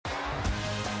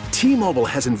T-Mobile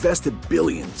has invested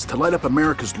billions to light up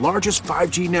America's largest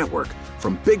 5G network,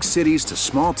 from big cities to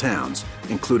small towns,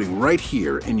 including right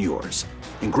here in yours.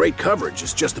 And great coverage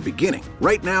is just the beginning.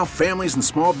 Right now, families and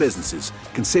small businesses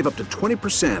can save up to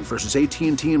 20% versus AT&T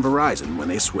and Verizon when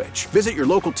they switch. Visit your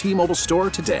local T-Mobile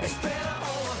store today.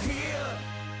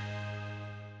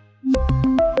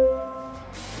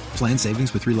 Plan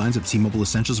savings with 3 lines of T-Mobile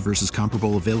Essentials versus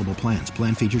comparable available plans.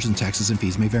 Plan features and taxes and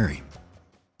fees may vary.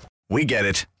 We get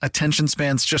it. Attention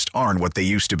spans just aren't what they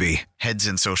used to be. Heads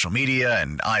in social media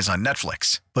and eyes on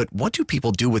Netflix. But what do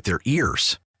people do with their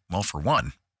ears? Well, for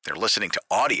one, they're listening to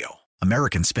audio.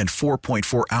 Americans spend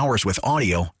 4.4 hours with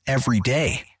audio every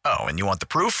day. Oh, and you want the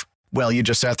proof? Well, you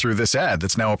just sat through this ad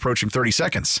that's now approaching 30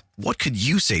 seconds. What could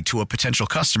you say to a potential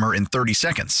customer in 30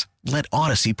 seconds? Let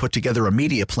Odyssey put together a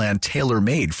media plan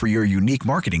tailor-made for your unique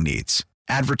marketing needs.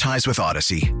 Advertise with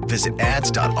Odyssey. Visit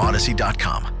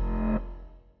ads.odyssey.com.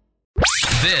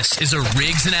 This is a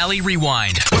Riggs and Alley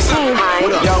Rewind.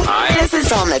 Hi. This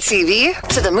is on the TV,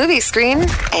 to the movie screen,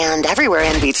 and everywhere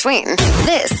in between.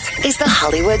 This is the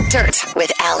Hollywood Dirt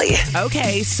with Alley.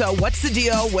 Okay, so what's the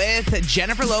deal with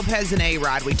Jennifer Lopez and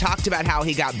A-Rod? We talked about how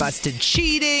he got busted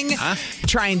cheating,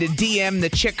 trying to DM the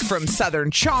chick from Southern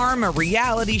Charm, a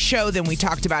reality show. Then we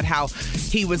talked about how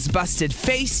he was busted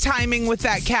FaceTiming with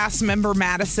that cast member,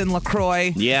 Madison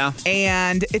LaCroix. Yeah.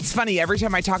 And it's funny, every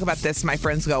time I talk about this, my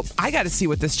friends go, I got to see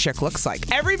what this chick looks like.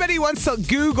 Everybody wants to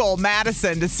Google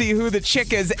Madison to see who the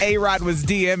chick is A-Rod was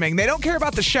DMing. They don't care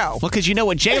about the show. Well, because you know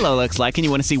what J-Lo looks like, and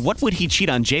you want to see what would he cheat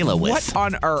on J-Lo with. What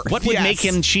on earth? What would make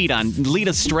him cheat on, lead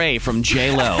astray from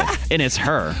J-Lo, and it's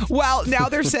her. Well, now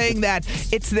they're saying that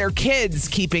it's their kids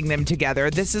keeping them together.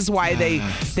 This is why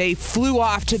they flew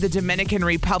off to the Dominican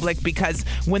Republic, because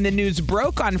when the news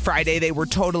broke on Friday, they were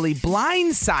totally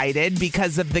blindsided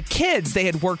because of the kids. They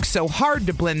had worked so hard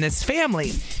to blend this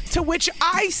family. To which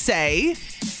I say,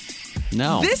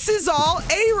 no. This is all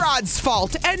A-Rod's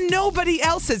fault and nobody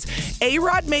else's.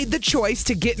 A-Rod made the choice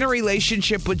to get in a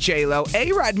relationship with J-Lo.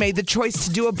 A-Rod made the choice to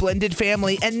do a blended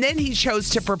family, and then he chose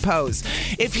to propose.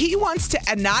 If he wants to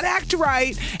not act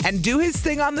right and do his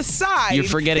thing on the side, you're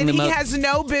forgetting then he has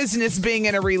no business being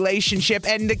in a relationship,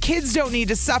 and the kids don't need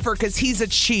to suffer because he's a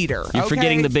cheater. You're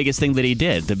forgetting the biggest thing that he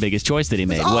did, the biggest choice that he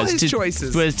made was to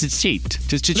cheat,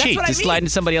 to slide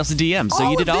into somebody else's DM.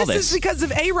 So you did all this. This is because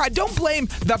of A-Rod. Don't blame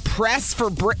the press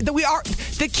for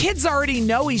the kids already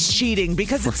know he's cheating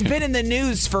because it's been in the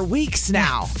news for weeks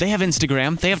now. They have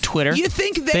Instagram. They have Twitter. You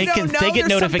think they don't know they get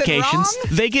there's notifications. something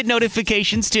wrong? They get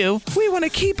notifications too. We want to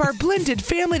keep our blended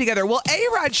family together. Well,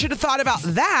 A-Rod should have thought about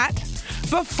that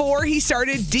before he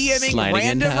started DMing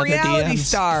random reality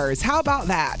stars. How about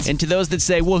that? And to those that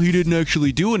say, well, he didn't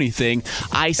actually do anything,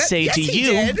 I say to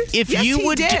you,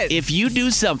 if you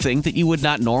do something that you would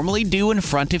not normally do in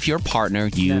front of your partner,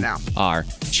 you are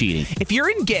cheating. If you're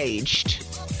engaged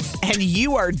and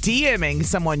you are DMing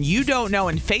someone you don't know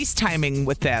and FaceTiming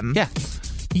with them,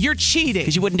 you're cheating.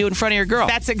 Because you wouldn't do it in front of your girl.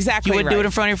 That's exactly right. You wouldn't do it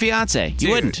in front of your fiancé.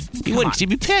 You wouldn't. You wouldn't. She'd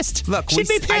be pissed. Look, she'd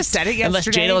be pissed. I said it yesterday. Unless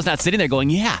J-Lo's not sitting there going,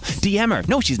 yeah, DM her.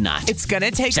 No, she's not. It's going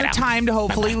to take her time to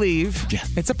hopefully leave. Yeah.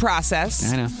 It's a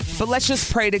process. I know. But let's just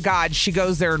pray to God she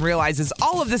goes there and realizes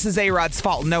all of this is A-Rod's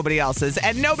fault and nobody else's.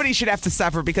 And nobody should have to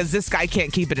suffer because this guy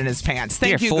can't keep it in his pants.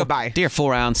 Thank you. Goodbye. Dear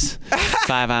 4-ounce,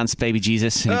 5-ounce baby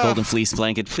Jesus in a golden fleece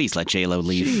blanket, please let J-Lo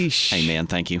leave. Sheesh. Amen.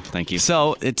 Thank you. Thank you.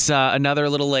 So it's another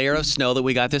little layer of snow that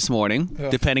we got this morning.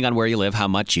 Depending on where you live, how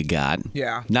much you got.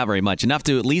 Yeah. Not very much. Enough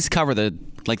to at least cover the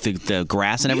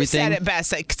grass and everything. You said it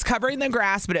best. It's covering the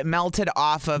grass, but it melted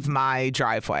off of my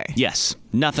driveway. Yes.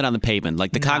 Nothing on the pavement.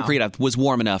 Like the concrete was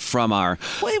warm enough from our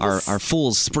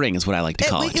fool's spring is what I like to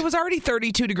call it. It was already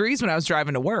 32 degrees when I was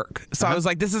driving to work. So I was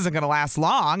like, this isn't going to last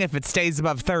long if it stays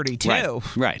above 32.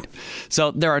 Right.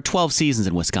 So there are 12 seasons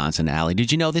in Wisconsin, Allie.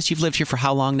 Did you know this? You've lived here for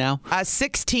how long now?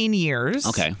 16 years.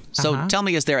 Okay. So tell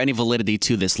me, is there any validity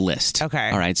to this list? Okay.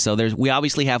 All right. So we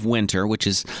obviously have winter, which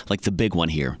is like the big one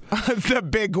here. The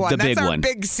big one. That's our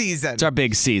big season. It's our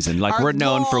big season. Like we're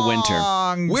known for winter.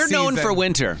 We're known for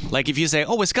winter. Like if you say,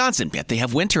 oh, Wisconsin, they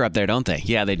have winter up there, don't they?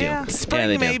 Yeah, they do. Yeah.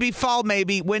 Spring maybe, fall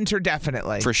maybe, winter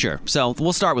definitely. For sure. So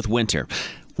we'll start with winter.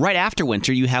 Right after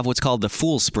winter, you have what's called the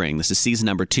Fool's Spring. This is season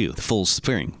number 2, the Fool's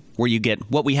Spring, where you get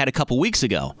what we had a couple weeks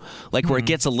ago, like where it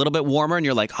gets a little bit warmer and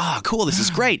you're like, oh, cool, this is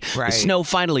great. Right. The snow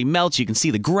finally melts. You can see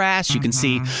the grass. You can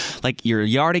see like your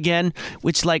yard again,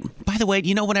 which like, by the way,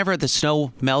 you know, whenever the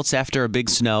snow melts after a big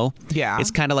snow,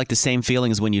 it's kind of like the same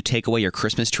feeling as when you take away your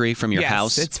Christmas tree from your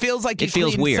house. It feels like you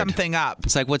cleaned something up.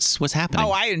 It's like, what's happening?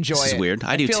 Oh, I enjoy it. This is weird.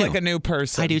 I do too. I feel like a new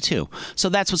person. I do too. So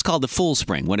that's what's called the Fool's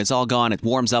Spring. When it's all gone, it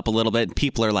warms up a little bit.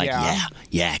 People are like,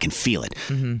 yeah, I can feel it.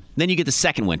 Then you get the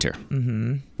second winter,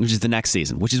 which which is the next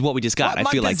season, which is what we just got. What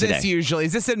I feel month like is today. this usually?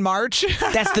 Is this in March?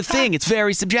 That's the thing. It's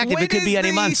very subjective. When it could be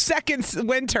any month. second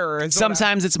winter?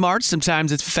 Sometimes it's March.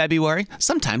 Sometimes it's February.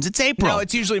 Sometimes it's April. No,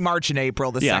 it's usually March and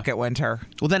April, the second winter.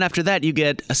 Well, then after that, you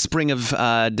get a spring of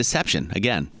deception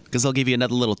again. Because they'll give you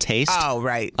another little taste of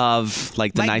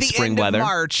like the nice spring weather. Of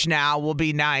March now will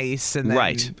be nice. And then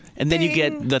right. And then you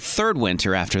get the third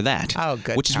winter after that. Oh,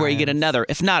 good. Which is where you get another,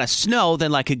 if not a snow, then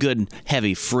like a good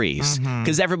heavy freeze.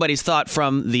 Because everybody's thought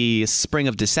from the spring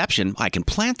of deception, I can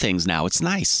plant things now. It's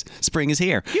nice. Spring is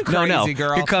here. You crazy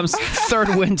girl. Here comes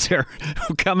third winter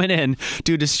coming in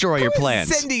to destroy your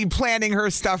plans. Cindy planting her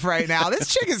stuff right now.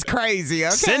 This chick is crazy,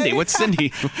 okay? Cindy? What's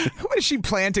Cindy? What is she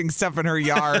planting stuff in her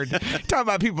yard? Talking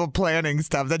about people planting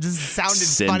stuff. That just sounded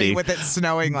funny with it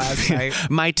snowing last night.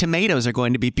 My tomatoes are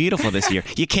going to be beautiful this year.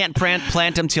 You can't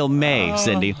plant them till May,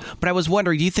 Cindy. But I was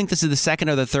wondering, do you think this is the second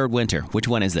or the third winter? Which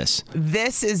one is this?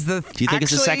 This is the... Do you think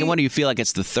it's the second one, or you feel like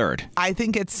it's the third? I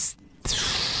think it's...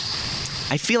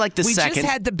 I feel like the second. We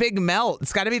just had the big melt.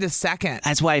 It's got to be the second.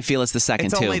 That's why I feel it's the second,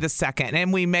 it's too. It's only the second,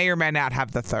 and we may or may not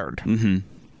have the third. Mm-hmm.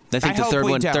 I think the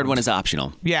third one is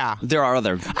optional. Yeah. There are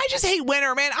other. I just hate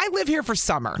winter, man. I live here for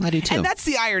summer. I do too. And that's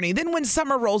the irony. Then when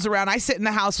summer rolls around, I sit in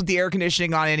the house with the air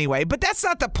conditioning on anyway. But that's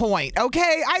not the point,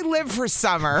 okay? I live for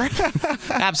summer.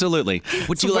 Absolutely.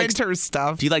 Would you winter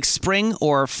stuff. Do you like spring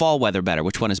or fall weather better?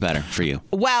 Which one is better for you?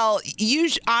 Well,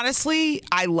 honestly,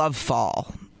 I love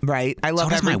fall. Right? I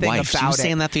love everything my wife. about She was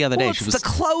saying that the other day. The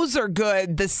clothes are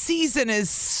good. The season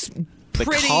is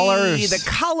pretty, the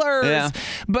colors. Yeah.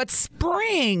 But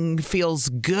spring feels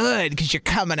good because you're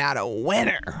coming out of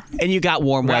winter. And you got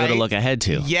warm weather to look ahead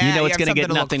to. Yeah, you know it's going to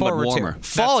get nothing but warmer.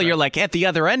 Fall, you're like, at the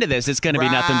other end of this, it's going to be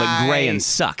nothing but gray and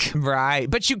suck. Right.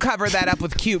 But you cover that up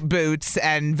with cute boots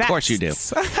and vests. Of course you do.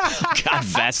 God,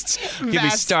 vests. Get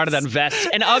me started on vests.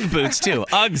 And Ugg boots, too.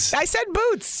 Uggs. I said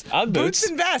boots. Ugg boots. Boots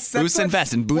and vests. Boots and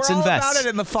vests. And boots and vests. We're all about it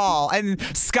in the fall. And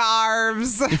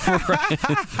scarves.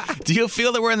 Do you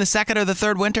feel that we're in the second or the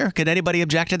third winter? Could anybody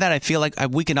object to that? I feel like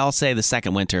we can all say the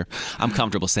second winter. I'm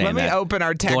comfortable saying that. Let me open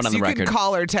our text. Going on the record. You can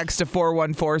call or text to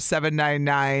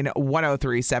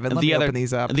 414-799-1037. Let me open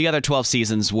these up. The other 12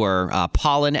 seasons were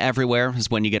pollen everywhere is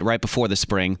when you get right before the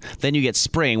spring. Then you get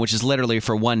spring, which is literally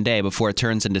for one day before it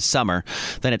turns into summer.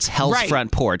 Then it's hell's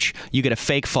front porch. You get a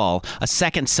fake fall, a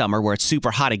second summer where it's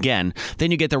super hot again.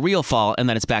 Then you get the real fall, and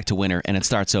then it's back to winter, and it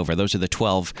starts over. Those are the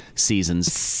 12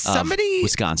 seasons of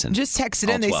Wisconsin. Just texted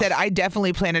in. They said, I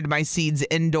definitely planted my seeds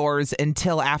indoors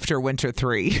until after winter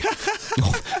 3.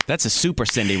 That's a super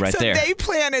Cindy there. So they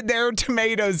planted their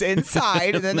tomatoes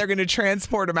inside, and then they're going to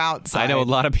transport them outside. I know a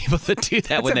lot of people that do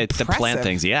that when they plant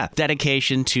things. Yeah.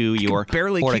 Dedication to your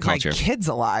barely horticulture. Keep my kids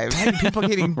alive. How many people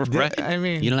getting... Right. I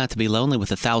mean... You don't have to be lonely with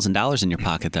 $1,000 in your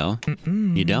pocket, though.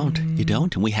 You don't. You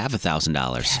don't. And we have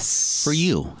 $1,000 for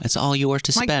you. It's all yours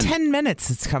to spend. Like 10 minutes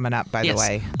it's coming up, by the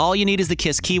way. All you need is the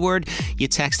KISS keyword. You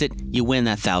text it, you win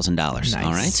that $1,000. Nice.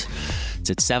 All right?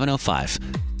 It's at 7:05.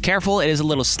 Careful, it is a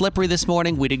little slippery this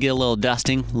morning. We did get a little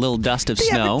dusting, a little dust of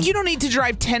snow. But you don't need to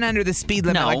drive 10 under the speed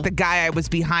limit like the guy I was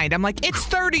behind. I'm like, it's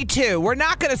 32. We're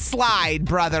not going to slide,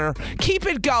 brother. Keep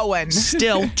it going.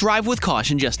 Still, drive with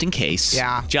caution just in case.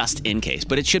 Yeah. Just in case.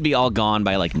 But it should be all gone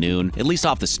by like noon, at least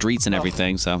off the streets and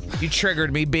everything. So you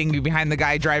triggered me being behind the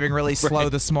guy driving really slow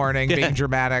this morning, being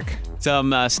dramatic.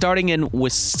 So starting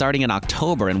in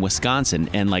October in Wisconsin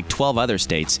and like 12 other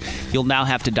states, you'll now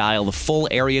have to dial the full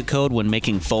area code when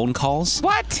making phone calls.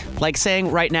 What? Like saying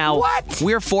right now,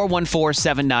 we're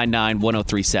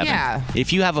 414-799-1037. Yeah.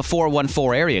 If you have a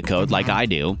 414 area code like I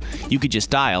do, you could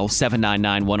just dial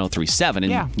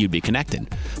 799-1037 and you'd be connected.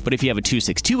 But if you have a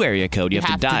 262 area code, you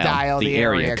have to dial the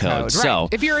area code. Right. So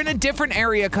if you're in a different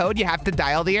area code, you have to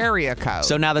dial the area code.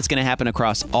 So now that's going to happen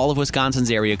across all of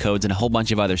Wisconsin's area codes and a whole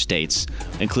bunch of other states,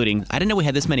 including, I didn't know we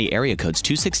had this many area codes,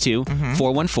 262,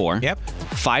 414,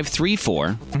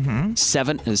 534,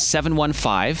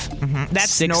 715. That's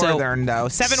 60, northern, though.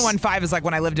 715 is like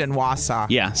when I lived in Wausau.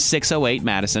 Yeah, 608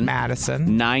 Madison.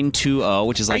 920,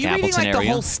 which is like Appleton area. Are you reading like area.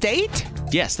 The whole state?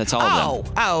 Yes, that's all of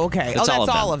them. Oh, okay. That's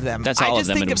all of them. That's all of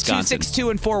them in I just think Wisconsin. of 262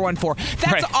 and 414.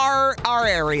 That's our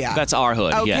area. That's our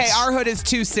hood, okay, yes. Our hood is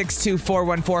 262,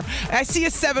 414. I see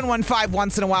a 715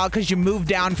 once in a while because you moved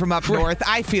down from up north.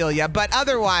 I feel you, but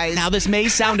otherwise... Now, this may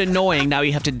sound annoying. Now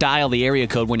you have to dial the area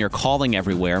code when you're calling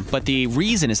everywhere, but the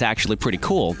reason is actually pretty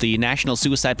cool. The National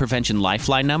Suicide Prevention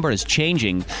Lifeline number is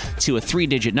changing to a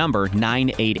 3-digit number,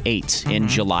 988, in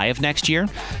July of next year.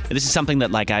 And this is something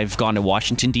that, like, I've gone to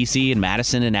Washington, D.C. and Madison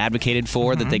Madison and advocated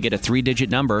for that they get a 3-digit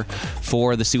number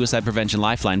for the Suicide Prevention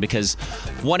Lifeline, because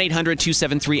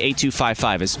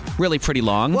 1-800-273-8255 is really pretty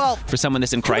long for someone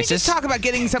that's in crisis. Can we just talk about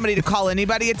getting somebody to call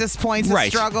anybody at this point is a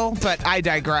struggle? But I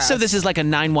digress. So this is like a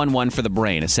 911 for the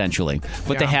brain, essentially.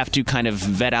 But they have to kind of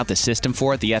vet out the system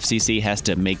for it. The FCC has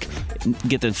to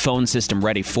get the phone system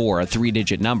ready for a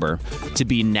 3-digit number to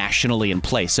be nationally in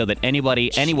place so that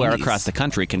anybody anywhere across the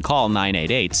country can call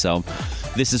 988. So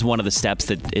this is one of the steps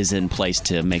that is in place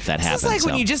to make that happen. It's like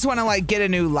when you just want to get a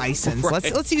new license.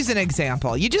 Right. Let's use an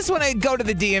example. You just want to go to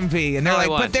the DMV, and they're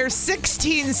but there's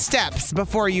 16 steps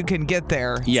before you can get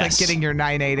there. It's like getting your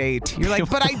 988. You're like,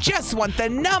 but I just want the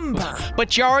number.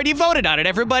 But you already voted on it.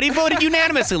 Everybody voted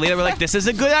unanimously. They were like, this is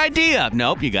a good idea.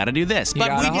 Nope, you got to do this. But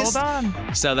hold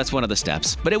on. So that's one of the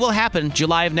steps. But it will happen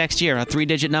July of next year, a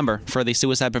 3-digit number for the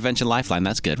Suicide Prevention Lifeline.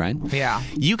 That's good, right? Yeah.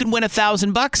 You can win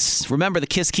 $1,000. Remember, the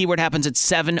KISS keyword happens at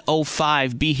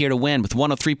 7:05. Be here to win with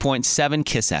 103.7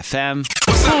 KISS FM.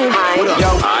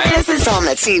 Hi. This is on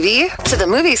the TV, to the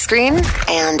movie screen,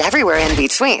 and everywhere in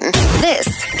between. This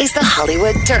is the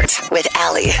Hollywood Dirt with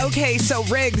Allie. Okay, so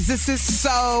Riggs, this is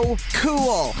so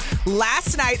cool.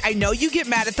 Last night, I know you get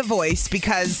mad at The Voice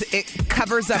because it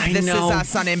covers up This Is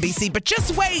Us on NBC, but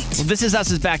just wait. Well, This Is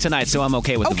Us is back tonight, so I'm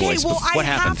okay with The Voice. Okay, well, what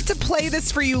happened? have to play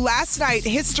this for you. Last night,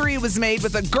 history was made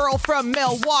with a girl from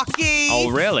Milwaukee.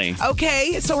 Oh, really?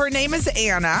 Okay, so her name is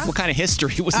Anna. What kind of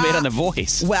history was made on The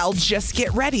Voice? Well, just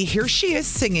get ready. Here she is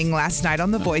singing last night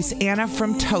on The Voice, Anna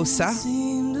from Tosa.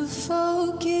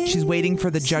 She's waiting for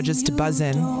the judges to buzz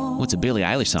in. What's a Billie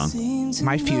Eilish song?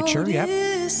 My Future, yep.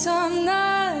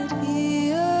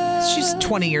 She's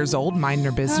 20 years old, minding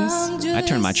her business. I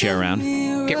turned my chair around.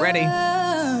 Get ready.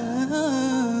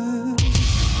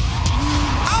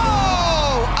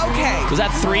 Oh, okay. Was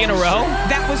that 3 in a row?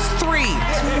 That was 3.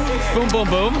 Boom, boom,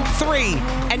 boom. 3.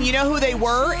 And you know who they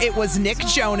were? It was Nick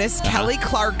Jonas, Kelly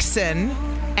Clarkson,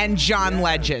 and John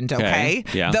Legend, okay?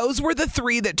 Yeah. Those were the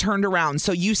 3 that turned around.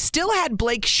 So you still had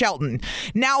Blake Shelton.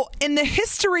 Now, in the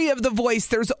history of The Voice,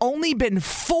 there's only been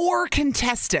 4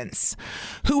 contestants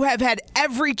who have had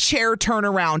every chair turn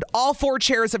around. All 4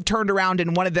 chairs have turned around,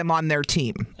 and one of them on their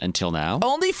team. Until now?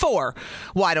 Only 4.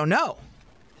 Well, I don't know.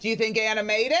 Do you think Anna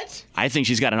made it? I think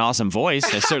she's got an awesome voice.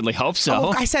 I certainly hope so.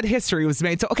 Oh, I said history was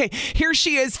made. So, okay, here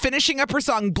she is finishing up her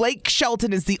song. Blake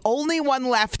Shelton is the only one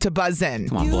left to buzz in.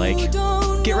 Come on, Blake.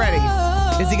 Get ready.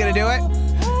 Is he going to do it?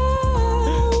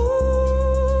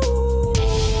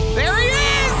 There he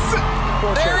is!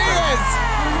 There he is!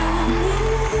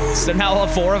 So now all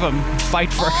 4 of them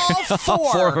fight for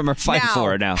all 4 of them are fighting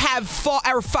for her now.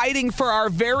 Are fighting for our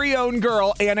very own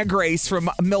girl, Anna Grace from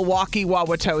Milwaukee,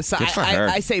 Wauwatosa. Good for her.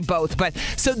 I say both. But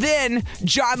so then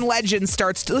John Legend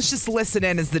starts. Let's just listen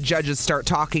in as the judges start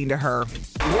talking to her.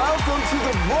 Welcome to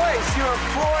The Voice, your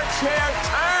 4-chair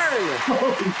turn.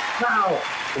 Holy cow.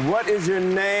 What is your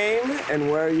name and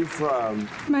where are you from?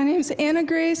 My name's Anna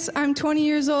Grace. I'm 20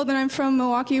 years old and I'm from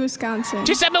Milwaukee, Wisconsin.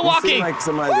 She said Milwaukee. You seem like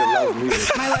somebody that loves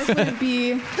music. My life wouldn't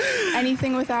be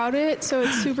anything without it, so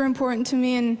it's super important to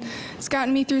me and it's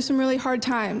gotten me through some really hard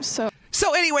times.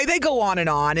 So anyway, they go on,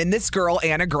 and this girl,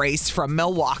 Anna Grace from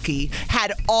Milwaukee,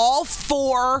 had all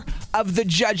 4 of the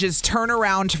judges turn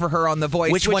around for her on The Voice.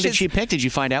 Which one did she pick? Did you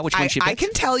find out which one she picked? I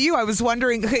can tell you. I was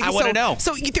wondering. I want to know.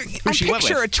 So I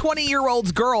picture a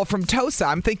 20-year-old girl from Tosa.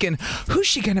 I'm thinking, who's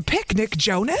she going to pick? Nick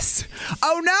Jonas?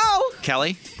 Oh, no.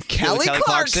 Kelly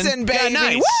Clarkson, baby. Yeah,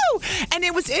 nice. Woo! And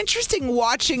it was interesting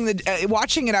watching it. I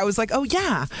was like, oh,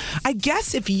 yeah. I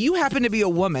guess if you happen to be a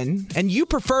woman and you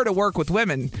prefer to work with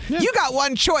women, you got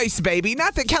one choice, baby.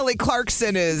 Not that Kelly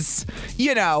Clarkson is,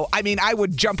 I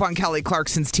would jump on Kelly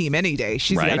Clarkson's team any day.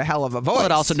 She's got a hell of a voice. Well,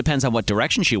 it also depends on what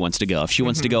direction she wants to go. If she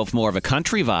wants to go for more of a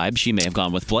country vibe, she may have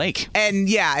gone with Blake. And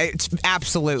yeah, it's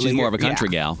absolutely. She's more of a country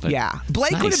gal. But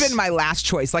Blake would have been my last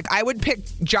choice. Like, I would pick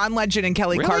John Legend and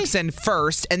Kelly Clarkson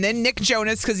first, and then Nick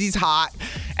Jonas because he's hot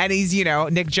and he's,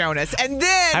 Nick Jonas. And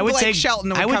then Blake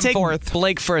Shelton would come fourth. Take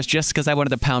Blake first just because I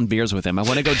wanted to pound beers with him. I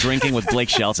want to go drinking with Blake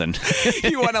Shelton.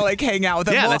 You want to hang out with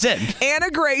him? Yeah, that's it.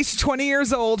 Anna Grace, 20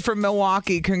 years old from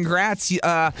Milwaukee. Congrats.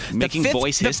 Making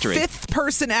voice history. The 5th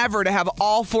person ever to have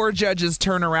all 4 judges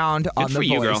turn around on The Voice. Good for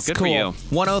you, girl. Good for you.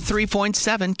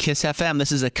 103.7 KISS FM.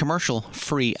 This is a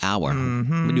commercial-free hour.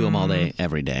 Mm-hmm. We do them all day,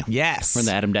 every day. Yes. We're in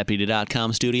the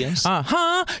AdamDeputy.com studios.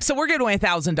 So we're giving away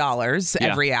 $1,000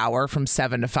 every hour from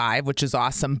 7 to 5, which is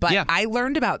awesome. But I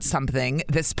learned about something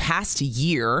this past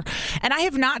year, and I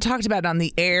have not talked about it on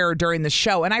the air during the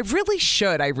show, and I really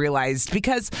should, I realized,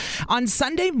 because on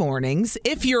Sunday mornings,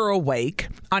 if you're awake,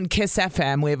 on KISS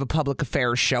FM, we have a public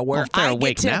affairs show radio where they're I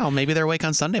awake get to, now. Maybe they're awake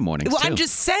on Sunday mornings, Well, too. I'm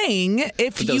just saying,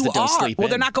 if For those you that don't are, sleep well, in.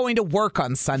 they're not going to work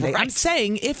on Sunday. Right. I'm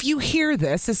saying, if you hear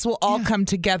this will all come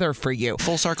together for you.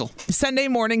 Full circle. Sunday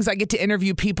mornings, I get to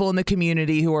interview people in the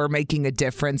community who are making a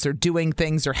difference or doing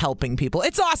things or helping people.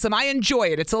 It's awesome. I enjoy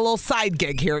it. It's a little side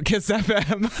gig here at KISS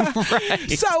FM.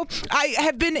 Right. So I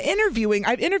have been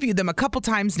I've interviewed them a couple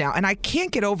times now, and I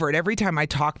can't get over it every time I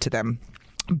talk to them.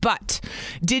 But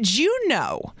did you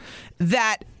know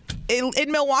that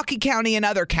in Milwaukee County and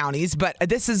other counties, but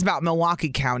this is about Milwaukee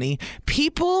County,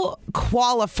 people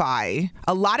qualify.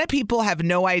 A lot of people have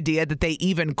no idea that they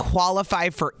even qualify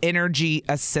for energy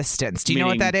assistance. Do you know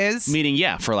what that is? Meaning,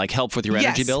 for like help with your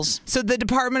energy Yes. bills? So the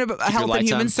Department of Health and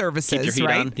Human Services, Keep your heat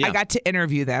right? on. Yeah. I got to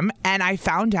interview them, and I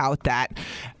found out that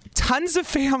tons of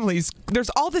families, there's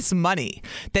all this money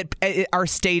that our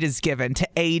state is given to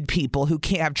aid people who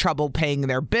can't have trouble paying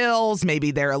their bills,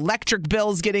 maybe their electric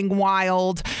bills getting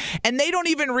wild, and they don't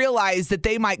even realize that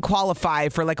they might qualify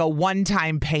for like a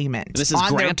one-time payment. This is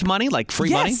grant money, like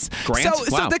free money? Grant?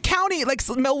 So the county, like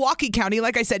Milwaukee County,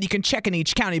 like I said, you can check in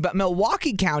each county, but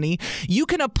Milwaukee County, you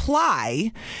can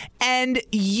apply, and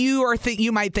you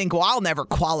might think, well, I'll never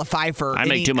qualify for I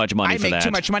make too much money for that. I make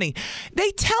too much money.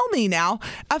 They tell me now,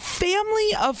 a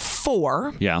family of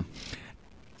 4,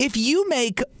 if you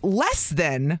make less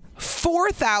than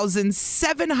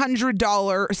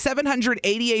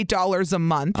 $4,788 a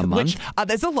month, which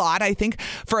that's a lot, I think,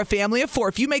 for a family of 4.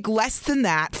 If you make less than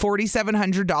that,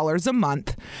 $4,700 a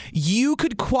month, you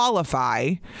could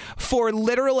qualify for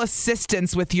literal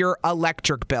assistance with your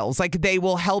electric bills. Like they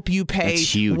will help you pay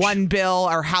one bill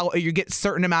or how you get a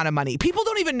certain amount of money. People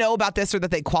don't even know about this or that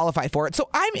they qualify for it. So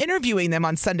I'm interviewing them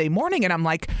on Sunday morning, and I'm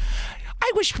like,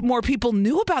 I wish more people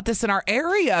knew about this in our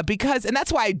area and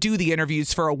that's why I do the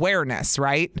interviews for awareness,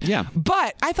 right? Yeah.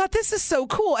 But I thought this is so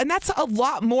cool. And that's a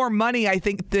lot more money, I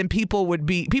think, than people would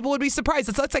be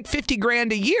surprised. That's like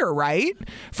 $50,000 a year, right?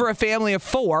 For a family of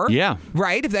 4. Yeah.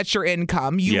 Right? If that's your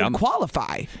income, you would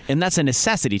qualify. And that's a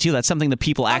necessity, too. That's something that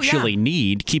people actually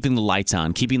need, keeping the lights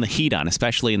on, keeping the heat on,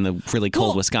 especially in the really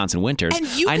cold Wisconsin winters.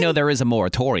 I know there is a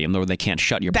moratorium where they can't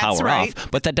shut your power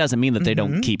off, but that doesn't mean that they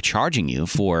don't keep charging you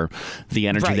for the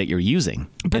energy that you're using.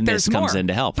 But and this comes in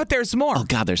to help. But there's more. Oh,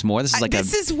 God, there's more?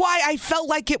 This is why I felt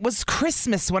like it was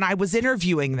Christmas when I was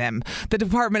interviewing them, the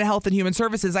Department of Health and Human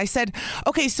Services. I said,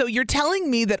 okay, so you're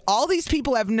telling me that all these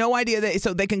people have no idea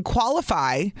so they can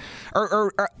qualify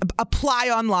or apply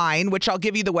online, which I'll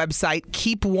give you the website,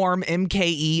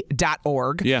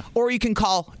 keepwarmmke.org. Yeah. Or you can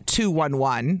call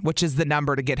 211, which is the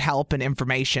number to get help and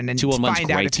information and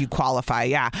find out if you qualify.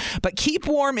 Yeah. But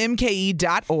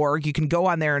keepwarmmke.org. You can go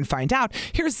on there and find out.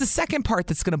 Here's the second part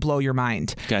that's going to blow your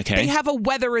mind. Okay. They have a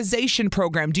weatherization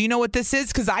program. Do you know what this is?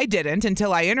 Because I didn't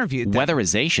until I interviewed them.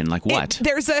 Weatherization? Like what?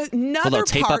 There's another Will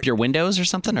they tape part. up your windows or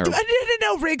something? Or?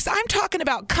 No, Riggs. I'm talking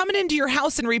about coming into your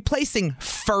house and replacing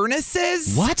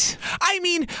furnaces. What? I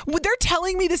mean, they're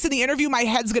telling me this in the interview. My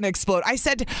head's going to explode. I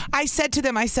said to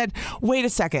them, wait a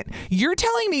second. You're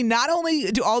telling me not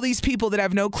only do all these people that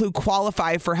have no clue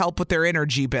qualify for help with their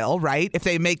energy bill, right? If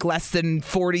they make less than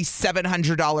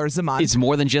 $4,700 a month. It's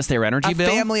more than just their energy bill?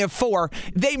 A family of 4.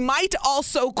 They might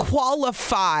also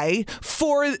qualify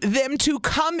for them to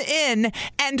come in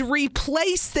and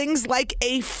replace things like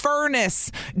a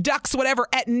furnace, ducts, whatever,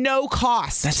 at no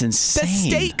cost. That's insane. The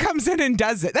state comes in and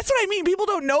does it. That's what I mean. People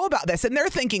don't know about this, and they're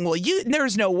thinking, well,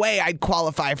 there's no way I'd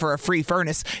qualify for a free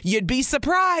furnace. You'd be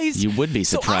surprised. You would be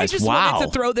surprised. So I just wanted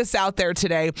to throw this out there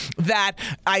today that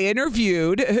I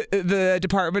interviewed the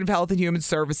Department of Health and Human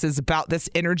Services about this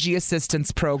energy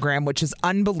assistance program, which is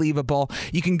unbelievable.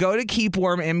 You can go to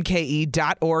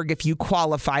keepwarmmke.org if you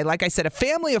qualify. Like I said, a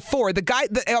family of 4,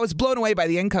 I was blown away by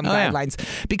the income guidelines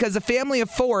because a family of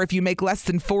 4, if you make less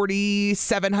than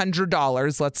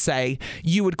 $4,700, let's say,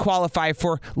 you would qualify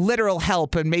for literal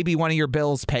help and maybe one of your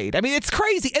bills paid. I mean, it's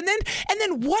crazy. And then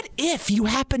what if you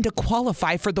happen to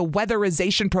qualify for the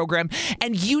weatherization program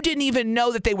and you didn't even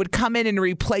know that they would come in and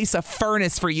replace a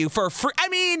furnace for you for free? I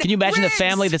mean, can you imagine the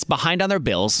family that's behind on their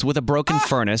bills with a broken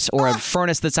furnace or a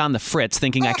furnace that's on the fritz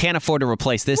thinking, I can't afford to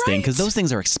replace this thing because those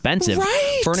things are expensive.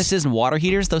 Right. Furnaces and water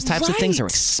heaters, those types of things are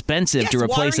expensive to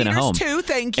replace in a home. Too,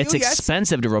 thank you. It's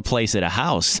expensive to replace at a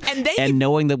house. And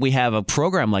knowing that we have a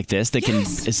program like this that can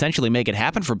essentially make it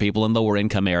happen for people in lower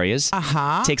income areas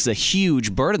takes a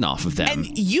huge burden off of them.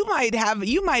 And you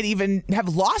might even have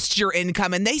lost your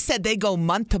income, and they said they go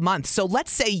month to month. So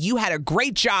let's say you had a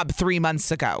great job 3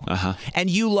 months ago and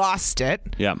you lost it.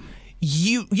 Yeah.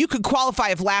 you could qualify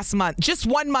if last month, just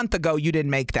 1 month ago, you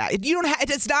didn't make that.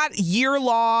 It's not year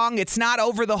long. It's not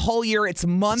over the whole year. It's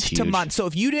month to month. So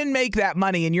if you didn't make that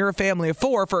money and you're a family of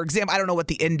 4, for example, I don't know what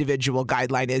the individual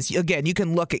guideline is. Again, you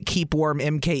can look at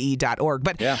keepwarmmke.org.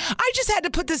 But I just had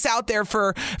to put this out there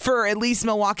for at least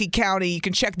Milwaukee County. You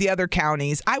can check the other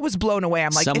counties. I was blown away.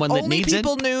 I'm like, if only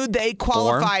people knew they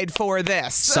qualified for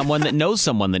this. Someone that knows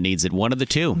someone that needs it. One of the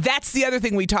two. That's the other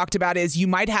thing we talked about is you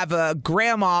might have a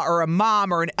grandma or a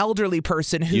mom or an elderly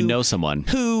person who you know someone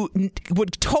who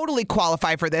would totally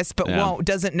qualify for this, but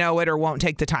doesn't know it or won't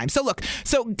take the time. So look,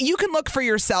 you can look for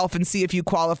yourself and see if you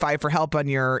qualify for help on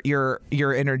your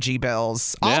energy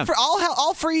bills.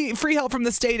 All free help from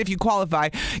the state if you qualify.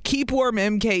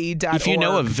 Keepwarmmke.org. If you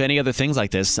know of any other things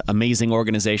like this, amazing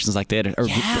organizations like that, or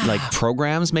like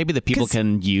programs maybe that people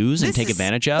can use and take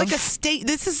advantage of. Like a state.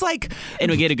 This is like in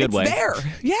a good way. There,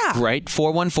 yeah. Right.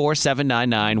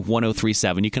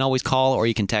 414-799-1037. You can always call or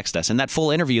you can text us. And that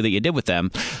full interview that you did with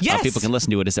them, people can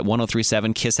listen to it. It's at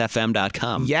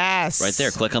 1037kissfm.com. Yes. Right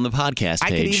there. Click on the podcast page. I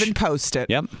can even post it.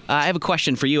 Yep. I have a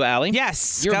question for you, Allie.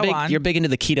 Yes. You're big into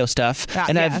the keto stuff.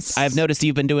 And I've noticed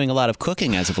you've been doing a lot of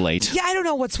cooking as of late. Yeah, I don't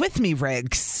know what's with me,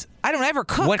 Riggs. I don't ever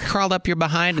cook. What crawled up your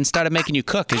behind and started making you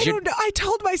cook? I don't know. I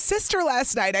told my sister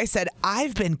last night, I said,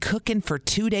 I've been cooking for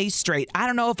 2 days straight. I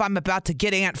don't know if I'm about to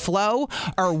get Aunt Flo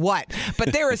or what,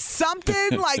 but there is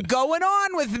something like going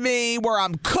on with me where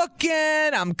I'm cooking,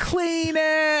 I'm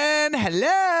cleaning.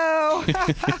 Hello.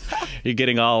 You're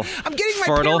getting all I'm getting my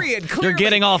fertile. Period. Clearly, you're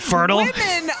getting all fertile.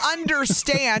 Women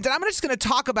understand, and I'm just going to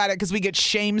talk about it because we get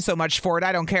shamed so much for it.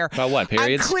 I don't care. About what,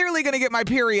 periods? I'm clearly going to get my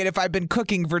period if I've been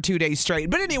cooking for 2 days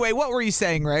straight. But anyway, what were you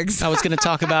saying, Riggs? I was going to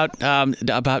talk about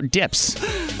dips.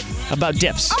 About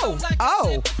dips.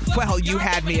 Oh. Well, you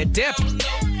had me at dip.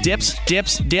 Dips.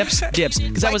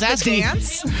 Because I was asking.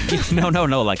 Dance?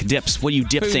 No, like dips. What you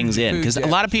dip things in? Because a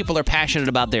lot of people are passionate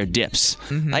about their dips.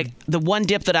 Mm-hmm. Like the one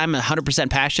dip that I'm 100%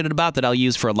 passionate about that I'll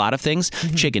use for a lot of things: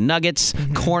 chicken nuggets,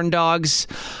 corn dogs,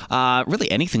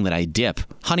 really anything that I dip.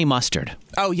 Honey mustard.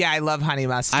 Oh yeah, I love honey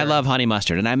mustard. I love honey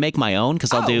mustard, and I make my own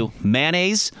because I'll do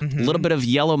mayonnaise, a little bit of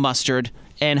yellow mustard,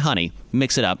 and honey.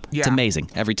 Mix it up. Yeah. It's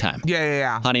amazing every time.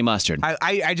 Yeah. Honey mustard.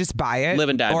 I just buy it. Live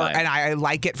and die by it. And I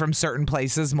like it from certain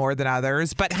places more than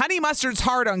others. But honey mustard's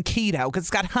hard on keto because it's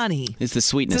got honey. It's the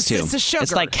sweetness, too. It's the sugar.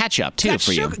 It's like ketchup, too,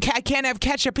 for you. I can't have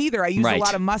ketchup either. I use a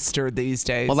lot of mustard these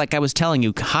days. Well, like I was telling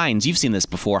you, Heinz, you've seen this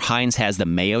before. Heinz has the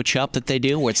mayo chup that they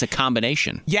do where it's a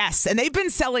combination. Yes, and they've been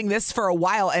selling this for a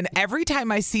while. And every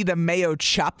time I see the mayo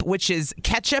chup, which is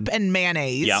ketchup and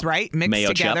mayonnaise, right, mixed mayo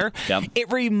together, yep. It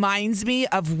reminds me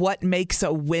of what makes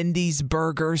a Wendy's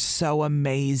burger so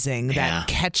amazing. Yeah. That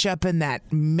ketchup and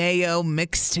that mayo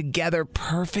mixed together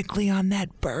perfectly on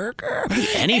that burger.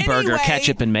 Any burger,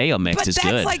 ketchup and mayo mixed is good.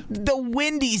 But that's like the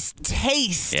Wendy's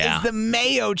taste is the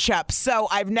mayo chup. So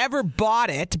I've never bought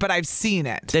it, but I've seen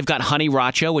it. They've got honey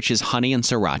racha, which is honey and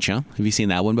sriracha. Have you seen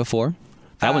that one before?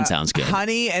 That one sounds good.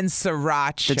 Honey and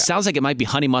sriracha. It sounds like it might be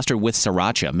honey mustard with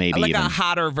sriracha, maybe like even. a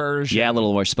hotter version. Yeah, a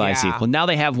little more spicy. Yeah. Well, now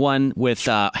they have one with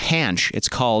Hanch. It's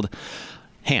called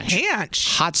Hanch.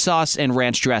 Hot sauce and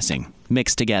ranch dressing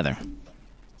mixed together.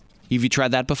 Have you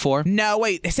tried that before? No,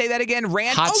 wait. Say that again.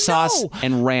 Ranch? Hot sauce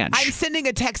and ranch. I'm sending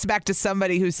a text back to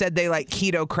somebody who said they like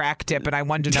keto crack dip, and I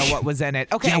wanted to know what was in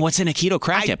it. Okay. Yeah, what's in a keto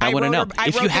crack dip? I want to know.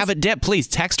 If you have a dip, please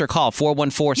text or call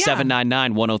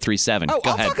 414-799-1037. Oh,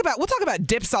 Go ahead. We'll talk about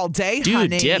dips all day, Do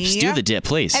honey. dips. Do the dip,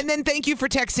 please. And then thank you for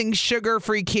texting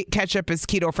sugar-free ketchup is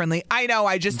keto-friendly. I know,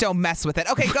 I just don't mess with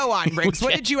it. Okay, go on, Riggs.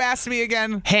 What did you ask me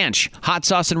again? Hanch, hot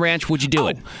sauce and ranch. Would you do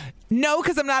it? No,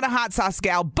 because I'm not a hot sauce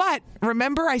gal. But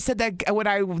remember, I said that when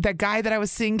that guy that I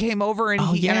was seeing came over and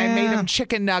and I made him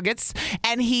chicken nuggets,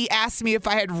 and he asked me if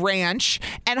I had ranch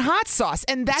and hot sauce,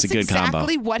 and that's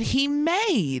exactly what he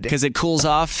made. Because it cools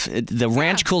off. The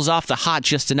ranch cools off the hot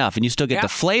just enough, and you still get the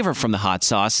flavor from the hot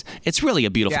sauce. It's really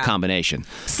a beautiful combination.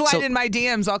 Slide in my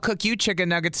DMs. I'll cook you chicken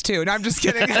nuggets too. No, I'm just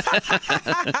kidding.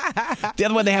 The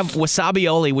other one they have wasabi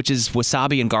aioli, which is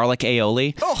wasabi and garlic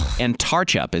aioli, and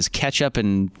tarchup is ketchup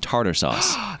and tartar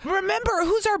sauce. Remember,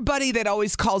 who's our buddy that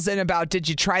always calls in about, did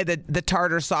you try the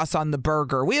tartar sauce on the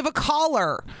burger? We have a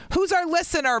caller. Who's our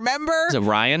listener, remember? Is it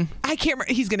Ryan? I can't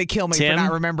remember. He's going to kill me Tim? for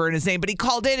not remembering his name, but he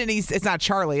called in and it's not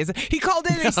Charlie, is it? He called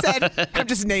in and he said, I'm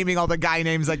just naming all the guy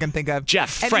names I can think of.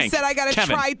 Jeff, and Frank, he said, I got to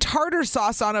Kevin. try tartar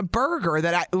sauce on a burger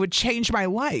that it would change my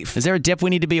life. Is there a dip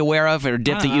we need to be aware of, or a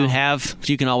dip that you have?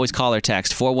 You can always call or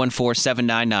text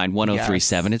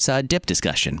 414-799-1037. It's a dip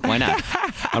discussion. Why not?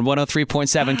 On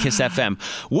 103.7 Kiss FM.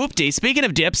 Whoop-dee. Speaking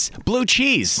of dips, blue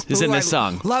cheese is in this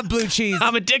song. Love blue cheese.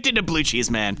 I'm addicted to blue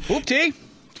cheese, man. Whoop-dee.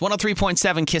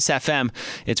 103.7 Kiss FM.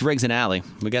 It's Riggs and Allie.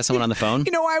 We got someone on the phone.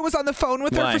 You know, I was on the phone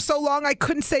with her Why? for so long, I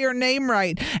couldn't say her name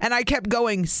right. And I kept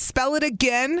going, spell it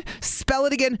again,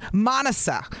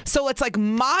 Manasa. So it's like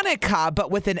Monica,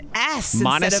 but with an S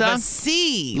instead of a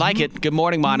C. Like it. Good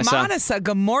morning, Manasa. Manasa,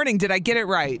 good morning. Did I get it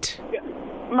right?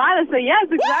 Manasa, yes,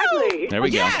 exactly. There we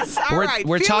go. Yes, all right.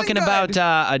 We're Feeling talking good.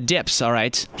 about dips, all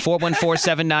right?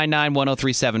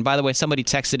 414-799-1037. By the way, somebody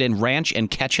texted in ranch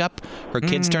and ketchup. Her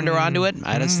kids turned her onto it.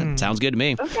 Sounds good to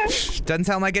me. Okay. Doesn't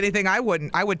sound like anything I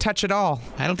wouldn't. I would touch it all.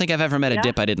 I don't think I've ever met a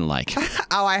dip I didn't like.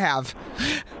 Oh, I have.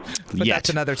 But Yet. that's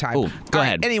another time. Ooh, go All right,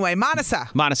 ahead. Anyway, Manasa.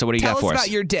 Manasa, what do you Tell got for us us?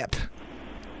 about your dip.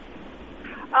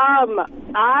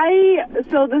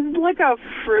 So this is like a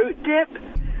fruit dip.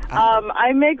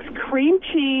 I mix cream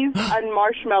cheese and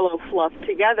marshmallow fluff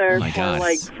together my for God.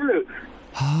 like fruit.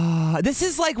 This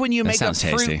is like when you That make sounds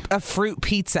tasty. a fruit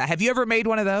pizza. Have you ever made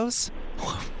one of those?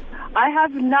 I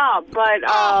have not, but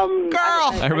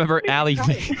girl. I remember Allie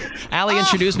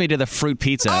introduced me to the fruit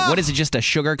pizza. What is it, just a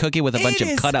sugar cookie with a bunch It of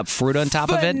is cut up fruit on top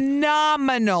of it?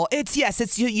 Phenomenal. It's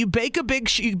you bake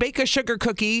a sugar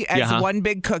cookie as Yeah. one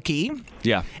big cookie.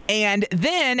 Yeah. And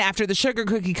then after the sugar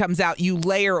cookie comes out, you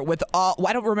layer it with I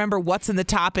don't remember what's in the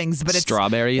toppings, but it's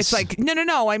Strawberries? It's like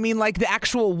no. I mean like the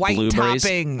actual white Blueberries?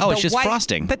 topping. Oh, The it's just white-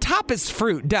 frosting. The top is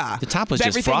fruit, duh. The top was just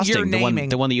Everything you're frosting, the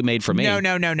naming. one that you made for me.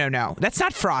 No. That's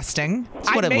not frosting.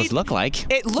 That's what it would look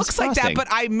like. It looks like that, frosting. but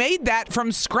I made that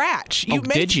from scratch.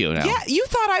 Did you now? Yeah, you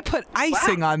thought I put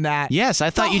icing on that. Yes,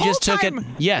 I thought The you just whole took it.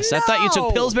 time. Yes, I thought you took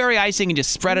No. Pillsbury icing and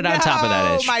just spread it on top of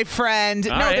that ish. No, my friend.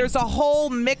 All no, right. there's a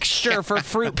whole mixture for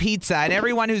fruit pizza, and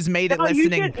everyone who's made it No,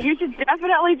 listening. you should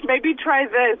definitely maybe try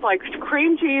this. Like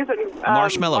cream cheese and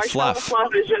Marshmallow fluff.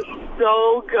 is just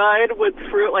so good with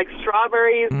fruit, like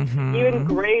strawberries, Mm-hmm. even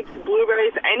grapes,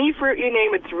 blueberries, any fruit you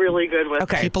name, it's really good with.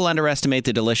 Okay. People underestimate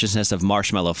the deliciousness of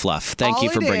marshmallow fluff. Thank you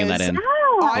All for it bringing that is- in.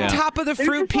 On Yeah. top of the They're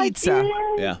fruit just like, pizza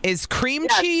Yeah. is cream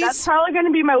Yes, cheese. that's probably going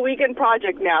to be my weekend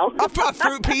project now. A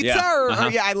fruit pizza, Yeah, or uh-huh.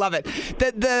 yeah, I love it.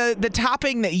 The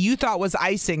topping that you thought was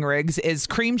icing, Riggs, is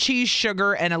cream cheese,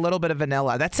 sugar, and a little bit of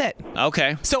vanilla. That's it.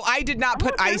 Okay. So I did not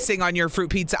put icing on your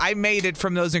fruit pizza. I made it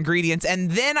from those ingredients,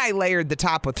 and then I layered the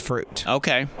top with fruit.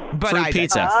 Okay. But Fruit I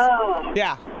pizza. Oh,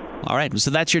 Yeah. All right. So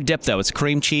that's your dip, though. It's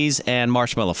cream cheese and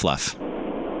marshmallow fluff.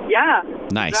 yeah.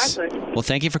 Nice. Exactly. Well,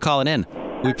 thank you for calling in.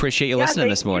 We appreciate you listening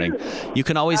thank this morning. You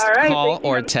can always All right, call thank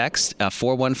or you. text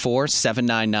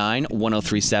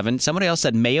 414-799-1037. Somebody else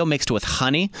said mayo mixed with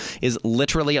honey is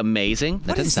literally amazing. That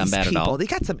What doesn't is sound these bad people? at all. They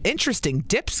got some interesting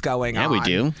dips going on. Yeah, we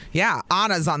do. Yeah,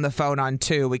 Anna's on the phone on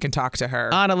too. We can talk to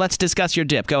her. Anna, let's discuss your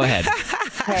dip. Go ahead.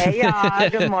 Hey, y'all.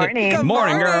 Good morning. Good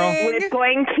Morning, girl. With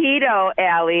going keto,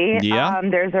 Allie, Yeah.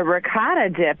 there's a ricotta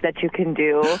dip that you can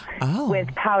do with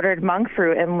powdered monk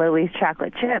fruit and Lily's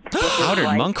chocolate chips.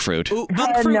 Powdered monk fruit. Ooh,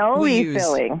 monk fruit we Cannoli use.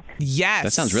 filling. Yes.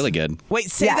 That sounds really good. Wait,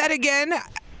 say Yeah. that again.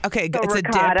 Okay, So it's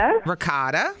ricotta. a dip.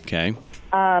 Ricotta. Okay.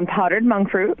 Powdered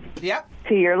monk fruit Yep.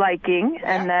 to your liking,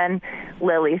 and then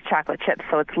Lily's chocolate chips.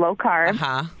 So it's low carb,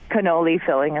 cannoli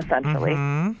filling, essentially.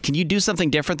 Can you do something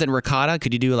different than ricotta?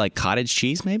 Could you do like cottage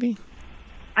cheese, maybe?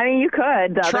 I mean, you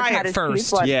could. The other Try it cottage first.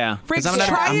 cheese one- Yeah. Because I'm Riggs,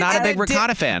 try I'm not it a big and dip.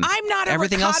 ricotta fan. I'm not a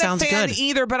Everything ricotta else sounds fan good.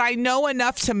 either, but I know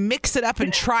enough to mix it up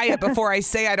and try it before I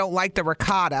say I don't like the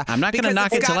ricotta. I'm not gonna because knock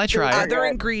it's it till got I try it. Other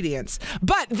ingredients,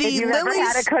 but the If you've ever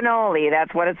Lily's. had a cannoli,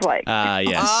 that's what it's like.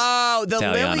 Yes. Oh, the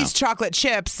Italiano. Lily's chocolate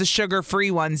chips, the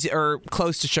sugar-free ones, or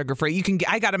close to sugar-free. You can.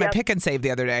 I got them at Pick and Save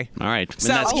the other day. All right. And So-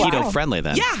 that's Oh, keto wow. friendly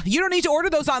then. Yeah, you don't need to order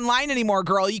those online anymore,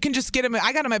 girl. You can just get them.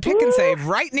 I got them at Pick and Save,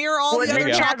 right near all the Well, other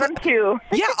you have chocolate. them too.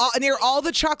 Yeah, near all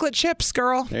the chocolate chips,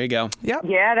 girl. There you go. Yep.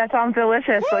 Yeah, that sounds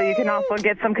delicious. So you can also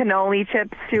get some cannoli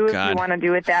chips too if God. you want to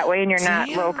do it that way and you're not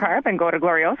low carb, and go to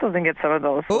Glorioso's and get some of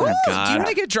those. Ooh, do you God. want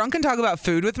to get drunk and talk about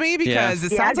food with me? Because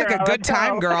it Yeah, sounds like a girl, good let's go.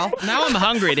 time, girl. Now I'm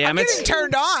hungry, damn I'm it. getting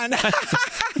turned on.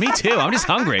 Me too. I'm just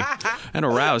hungry and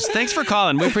aroused. Thanks for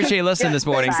calling. We appreciate you listening this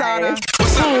morning. Thanks,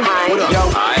 Anna.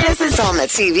 Hi. This is on the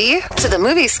TV, to the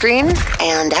movie screen,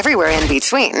 and everywhere in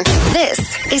between. This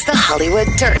is the Hollywood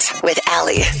Dirt with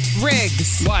Allie.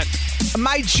 Riggs. What?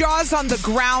 My jaw's on the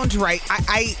ground right.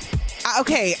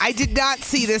 Okay, I did not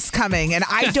see this coming, and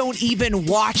I don't even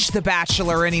watch The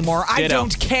Bachelor anymore. I Ditto.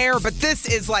 don't care, but this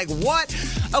is like, what?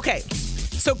 Okay,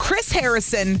 so Chris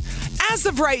Harrison, as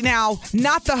of right now,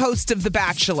 not the host of The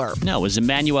Bachelor. No, it was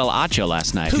Emmanuel Acho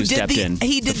last night who Who did stepped the, in.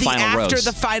 He did the final after rose.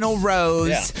 the final rose,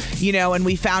 Yeah. you know, and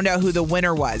we found out who the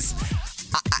winner was.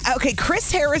 Okay,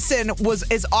 Chris Harrison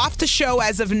is off the show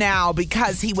as of now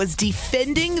because he was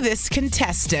defending this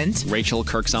contestant. Rachel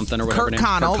Kirk something or whatever. Kirk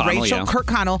Connell, yeah. Kirk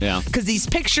Connell. Yeah. Because these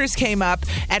pictures came up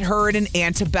at her at an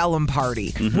antebellum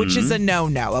party, which is a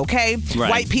no-no, okay? Right.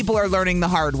 White people are learning the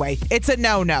hard way. It's a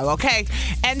no-no, okay?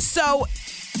 And so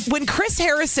when Chris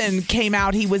Harrison came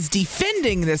out, he was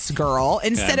defending this girl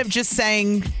instead of just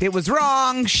saying it was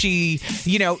wrong. He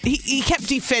kept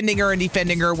defending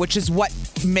her, which is what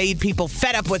made people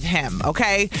fed up with him,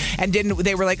 okay? And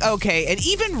they were like, okay. And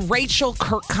even Rachel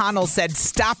Kirk Connell said,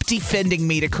 stop defending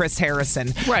me to Chris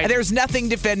Harrison. Right. There's nothing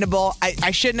defendable.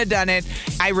 I shouldn't have done it.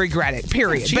 I regret it,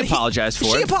 period. She apologized for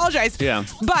it. She apologized. Yeah.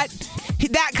 But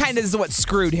that kind of is what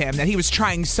screwed him, that he was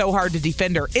trying so hard to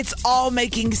defend her. It's all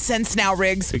making sense now,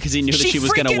 Riggs. Because he knew that she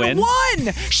was going to win?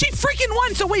 She freaking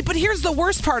won. So wait, but here's the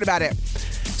worst part about it.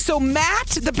 So Matt,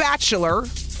 the Bachelor,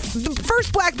 the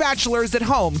first black bachelor, is at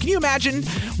home. Can you imagine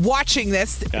watching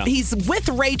this? Yeah. He's with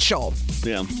Rachel.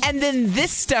 Yeah. And then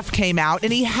this stuff came out,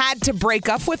 and he had to break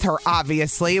up with her,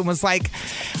 obviously, and was like,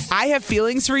 I have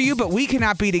feelings for you, but we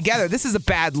cannot be together. This is a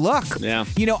bad look. Yeah.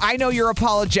 I know you're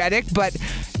apologetic, but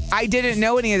I didn't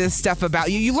know any of this stuff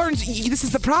about you. You learn, this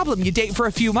is the problem. You date for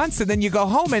a few months, and then you go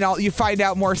home, and you find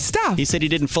out more stuff. He said he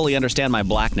didn't fully understand my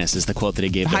blackness, is the quote that he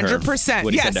gave to her. 100%.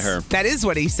 What he yes, said to her. That is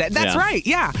what he said. That's right,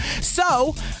 yeah.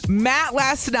 So, Matt,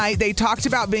 last night, they talked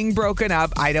about being broken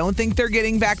up. I don't think they're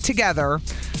getting back together.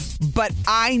 But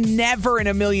I never in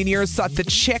a million years thought the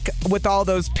chick with all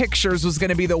those pictures was going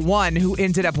to be the one who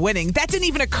ended up winning. That didn't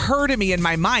even occur to me in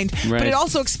my mind. Right. But it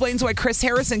also explains why Chris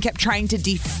Harrison kept trying to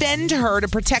defend her to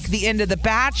protect the end of The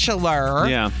Bachelor.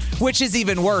 Yeah. Which is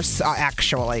even worse,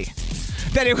 actually.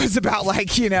 That it was about,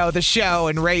 the show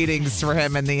and ratings for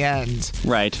him in the end.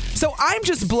 Right. So I'm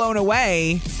just blown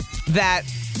away that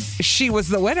she was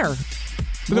the winner.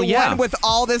 The one with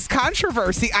all this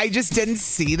controversy. I just didn't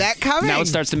see that coming. Now it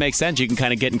starts to make sense. You can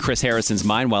kind of get in Chris Harrison's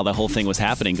mind while the whole thing was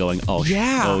happening, going, oh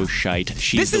shite.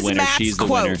 She's the winner. Matt's She's the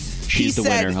quote. winner. She's the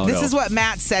winner. Oh, this is what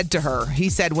Matt said to her. He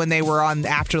said when they were on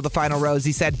after the final rose,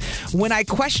 he said, when I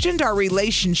questioned our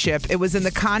relationship, it was in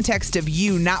the context of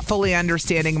you not fully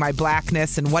understanding my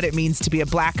blackness and what it means to be a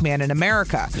black man in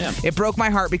America. Yeah. It broke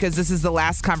my heart because this is the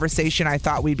last conversation I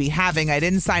thought we'd be having. I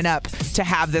didn't sign up to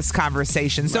have this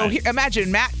conversation. So imagine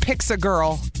Matt picks a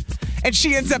girl and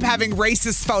she ends up having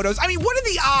racist photos. I mean, what are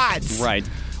the odds? Right.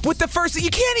 With the first,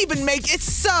 you can't even make it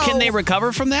so. Can they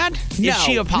recover from that? No, if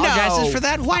she apologizes for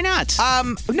that, why not?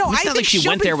 No, it's I not think like she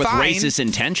went there with fine. racist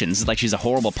intentions. Like she's a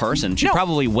horrible person. She No.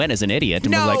 probably went as an idiot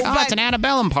and was like, "Oh, it's an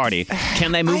antebellum party."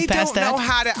 Can they move past that?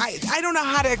 I don't know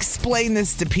how to explain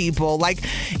this to people. Like,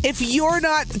 if you're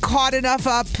not caught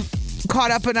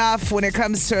up enough when it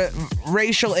comes to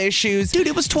racial issues. Dude,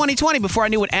 it was 2020 before I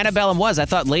knew what antebellum was. I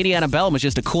thought Lady Antebellum was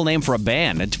just a cool name for a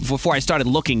band before I started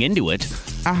looking into it.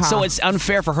 So it's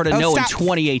unfair for her to know in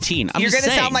 2018. You're going to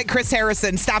sound like Chris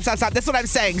Harrison. Stop. That's what I'm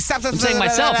saying. Stop. I'm saying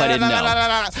myself I didn't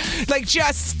know. Like,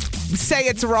 just say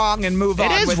it's wrong and move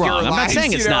on. It is with wrong. Your I'm not lives,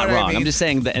 saying it's you know not what wrong. I mean? I'm just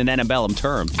saying an antebellum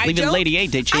term. Even Lady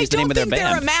 8, they changed the name of their band. I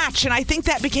don't think they're a match, and I think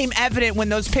that became evident when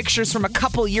those pictures from a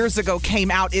couple years ago came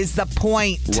out, is the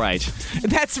point. Right.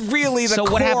 That's really the core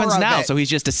So what happens of now? it. So he's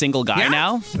just a single guy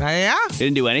now? Yeah.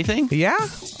 Didn't do anything? Yeah.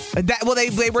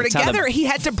 They were together. He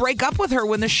had to break up with her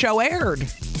when the show aired.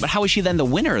 But how is she then the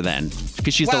winner then?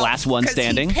 Because she's the last one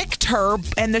standing? He picked her,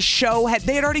 and the show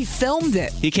they had already filmed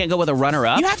it. He can't go with a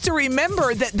runner-up? You have to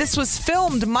remember that this was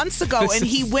filmed months ago, and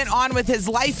he went on with his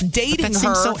life dating her. That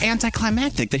seems so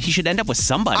anticlimactic that he should end up with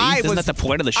somebody. Isn't that the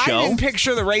point of the show? I didn't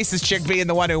picture the racist chick being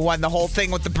the one who won the whole thing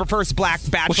with the first black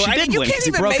bachelor. Well, she did win, you can't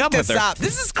even broke make up with this her. up.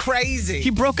 This is crazy. He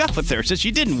broke up with her, so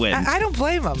she didn't win. I don't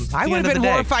blame him. I would have been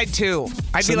horrified too.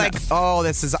 I'd be like, oh,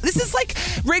 this is like,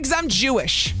 Riggs, I'm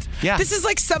Jewish. Yeah. This is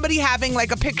like somebody having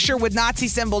like a picture with Nazi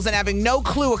symbols and having no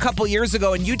clue a couple years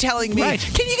ago, and you telling me,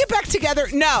 can you get back together?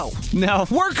 No.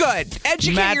 We're good.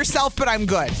 Educate yourself, but I'm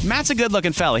good. Matt's a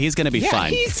good-looking fella. He's going to be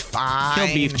fine. He's fine.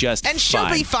 He'll be just and she'll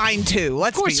fine. be fine too.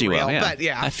 Let's of course be you real. will, yeah. But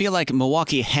yeah. I feel like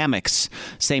Milwaukee Hammocks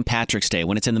St. Patrick's Day,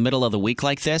 when it's in the middle of the week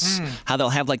like this, how they'll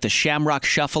have like the Shamrock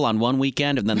Shuffle on one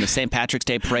weekend and then the St. Patrick's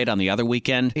Day Parade on the other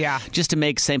weekend. Yeah. Just to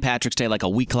make St. Patrick's Day like a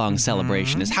week-long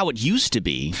celebration is how it used to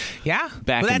be. Yeah.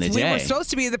 Back in the day. We were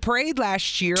supposed to be at the parade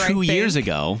last year, 2 years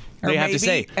ago. They have to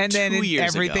say, and then 2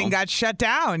 years everything ago. got shut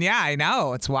down. Yeah, I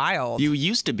know. It's wild. You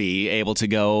used to be able to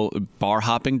go bar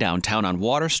hopping downtown on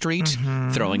Water Street,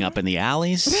 throwing up in the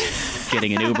alleys,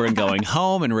 getting an Uber and going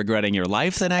home and regretting your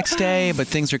life the next day. But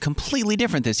things are completely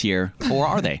different this year. Or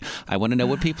are they? I want to know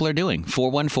what people are doing.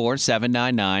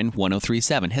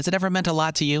 414-799-1037. Has it ever meant a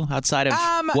lot to you outside of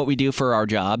what we do for our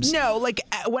jobs? No, like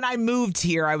when I moved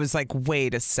here, I was like,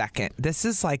 wait a second. This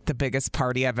is like the biggest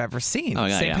party I've ever seen. Oh,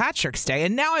 yeah, St. Patrick's Day.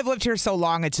 And now I've lived here so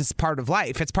long, it's just part of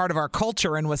life. It's part of our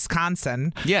culture in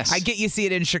Wisconsin. Yes. I get you see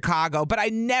it in Chicago, but I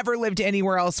never lived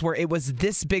anywhere else where it was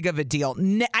this big of a deal.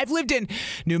 I've lived in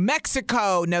New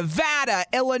Mexico, Nevada,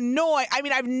 Illinois. I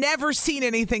mean, I've never seen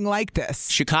anything like this.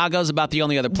 Chicago's about the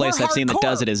only other place I've seen that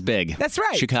does it as big. That's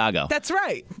right. Chicago. That's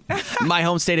right. My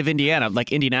home state of Indiana,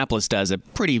 like Indianapolis, does a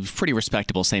pretty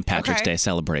respectable St. Patrick's Day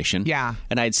celebration. Yeah.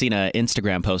 And I had seen an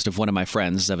Instagram post of one of my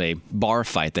friends of a bar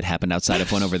fight that happened outside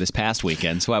of one over this past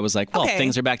weekend. So I was like, well,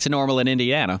 things are back to normal in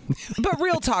Indiana. But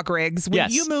real talk, Riggs,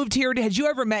 when you moved here, had you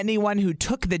ever met anyone who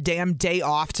took the damn day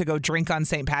off to go drink on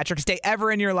St. Patrick's Day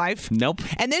ever in your life? Nope.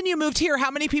 And then you moved here.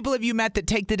 How many people have you met that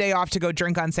take the day off to go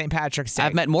drink on St. Patrick's Day?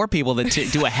 I've met more people that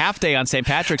do a half day on St.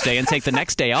 Patrick's Day and take the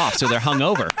next day off, so they're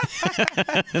hungover.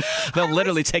 They'll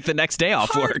literally take the next day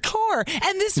off work. Hardcore.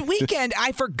 And this weekend,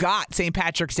 I forgot St.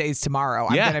 Patrick's Day is tomorrow.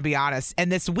 I'm going to be honest.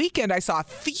 And this weekend, I saw a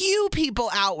few people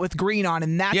out with green on,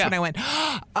 and that's when I went,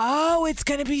 oh, it's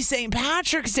going to be St.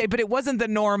 Patrick's Day. But it wasn't the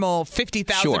normal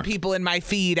 50,000 people in my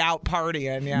feed out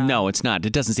partying. Yeah. No, it's not.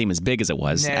 It doesn't seem as big as it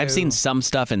was. No. I've seen some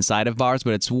stuff inside of bars,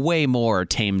 but it's way more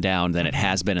tamed down than it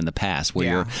has been in the past, where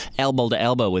you're elbow to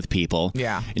elbow with people,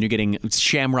 and you're getting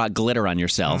shamrock glitter on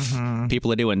yourself.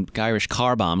 People are doing Irish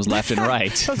car bombs left and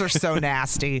right. Those are so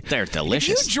nasty. They're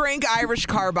delicious. If you drink Irish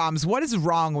car bombs, what is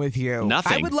wrong with you?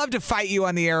 Nothing. I would love to fight you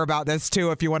on the air about this,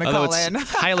 too, if you want to Although call it's in.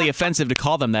 highly offensive to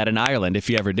call them that in Ireland, if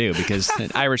you ever do, because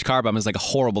an Irish car bomb is like a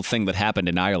horrible thing that happened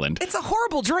in Ireland. It's a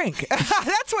horrible drink.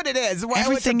 That's what it is.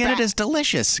 Everything in it is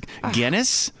delicious.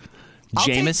 Guinness,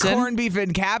 Jameson. I'll take corned beef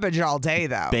and cabbage all day,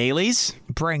 though. Baileys?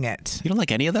 Bring it. You don't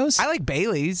like any of those? I like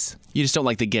Baileys. You just don't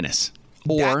like the Guinness.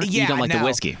 Or you don't like the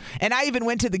whiskey. And I even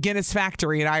went to the Guinness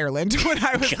factory in Ireland when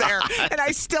I was there, and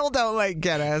I still don't like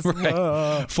Guinness. Right.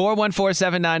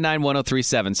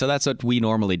 414-799-1037. So that's what we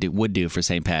normally would do for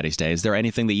St. Patty's Day. Is there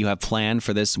anything that you have planned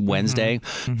for this Wednesday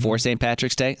for St.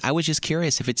 Patrick's Day? I was just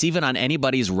curious if it's even on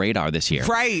anybody's radar this year.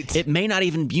 Right. It may not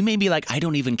even, you may be like, I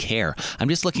don't even care. I'm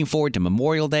just looking forward to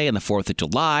Memorial Day and the 4th of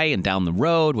July and down the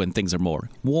road when things are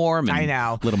more warm and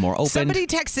a little more open. Somebody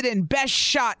texted in, best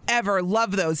shot ever.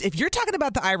 Love those. If you're talking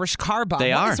about the Irish car bomb,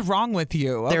 what is wrong with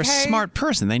you? Okay? They're a smart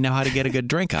person. They know how to get a good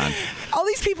drink on. All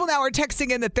these people now are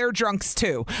texting in that they're drunks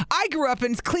too. I grew up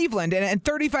in Cleveland, and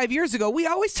 35 years ago, we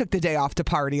always took the day off to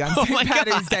party on St.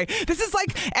 Patrick's Day. This is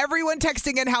like everyone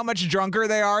texting in how much drunker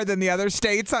they are than the other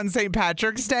states on St.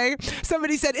 Patrick's Day.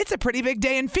 Somebody said, it's a pretty big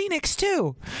day in Phoenix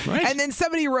too. Right. And then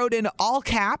somebody wrote in all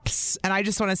caps, and I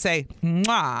just want to say,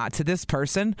 mwah, to this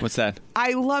person. What's that?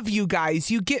 I love you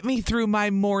guys. You get me through my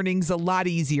mornings a lot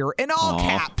easier. In all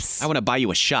caps. I want to buy you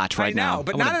a shot right now.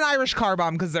 But not an Irish car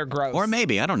bomb because they're gross. Or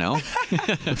maybe, I don't know.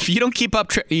 If you don't keep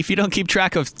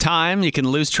track of time, you can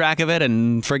lose track of it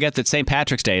and forget that St.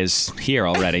 Patrick's Day is here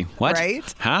already. What?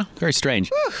 Right? Huh? Very strange.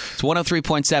 It's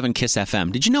 103.7 KISS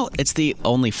FM. Did you know it's the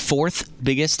only 4th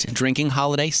biggest drinking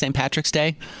holiday, St. Patrick's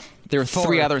Day? There are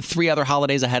three other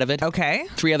holidays ahead of it. Okay.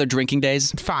 3 other drinking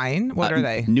days. Fine. What are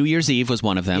they? New Year's Eve was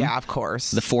one of them. Yeah, of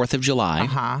course. The 4th of July.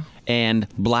 Uh-huh. And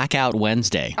Blackout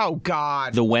Wednesday. Oh,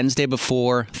 God. The Wednesday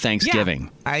before Thanksgiving.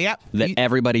 Yeah. Yep. That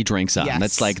everybody drinks on.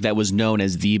 Yes. That was known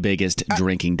as the biggest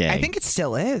drinking day. I think it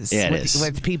still is. Yeah, it is.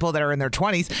 With people that are in their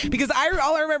 20s. Because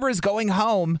all I remember is going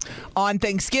home on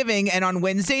Thanksgiving, and on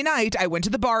Wednesday night, I went to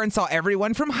the bar and saw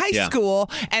everyone from high school,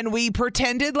 and we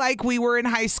pretended like we were in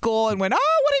high school and went,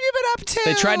 oh, what have you been up to?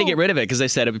 They tried to get rid of it because they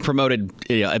said it promoted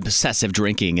obsessive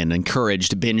drinking and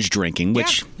encoured binge drinking,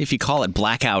 which, if you call it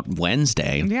Blackout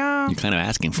Wednesday, you're kind of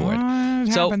asking for it.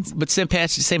 Happens. But St.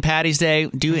 Patty's Day,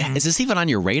 is this even on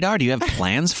your radar? Do you have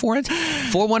plans for it?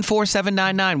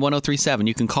 414-799-1037.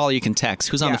 You can call, you can text.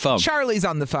 Who's on the phone? Charlie's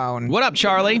on the phone. What up,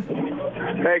 Charlie?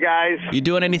 Hey, guys. You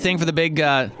doing anything for the big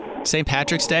St.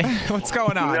 Patrick's Day? What's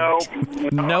going on?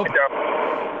 Nope.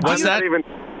 What's that?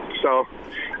 So,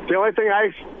 the only thing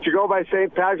to go by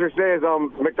St. Patrick's Day is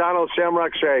McDonald's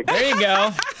Shamrock Shake. There you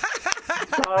go.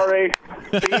 Sorry.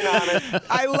 Being honest.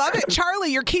 I love it.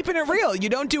 Charlie, you're keeping it real. You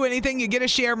don't do anything. You get a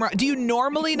shamrock. Do you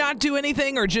normally not do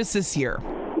anything or just this year?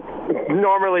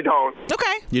 Normally don't.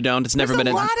 Okay. You don't? It's never There's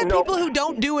been a lot of people who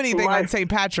don't do anything on St.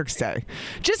 Patrick's Day.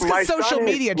 Just because social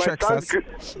media tricks us.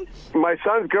 My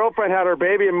son's girlfriend had her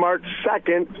baby on March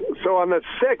 2nd, so on the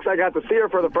 6th I got to see her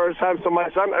for the first time. So I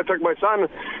took my son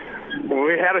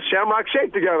We had a Shamrock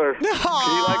Shake together.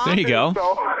 There you go.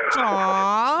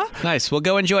 Aww. Nice. Well,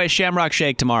 go enjoy a Shamrock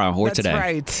Shake tomorrow or today.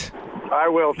 That's right. I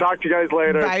will. Talk to you guys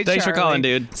later. Bye, Thanks for Charlie. calling,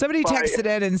 dude. Somebody Bye. texted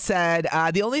in and said,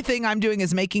 the only thing I'm doing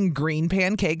is making green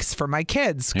pancakes for my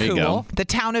kids. There you Cool. go. The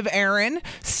town of Erin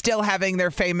still having their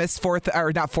famous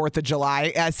St.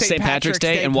 July, St. Patrick's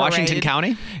Day in Washington parade.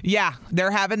 County? Yeah,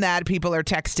 they're having that. People are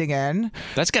texting in.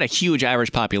 That's got a huge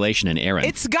Irish population in Erin.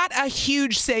 It's got a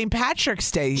huge St.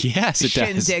 Patrick's Day Yes, it does.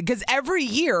 shindig. Because every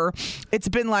year it's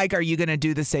been like, are you going to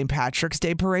do the St. Patrick's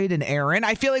Day parade in Erin?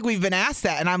 I feel like we've been asked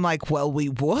that. And I'm like, well, we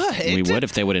would. We would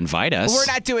if they would invite us.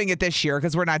 We're not doing it this year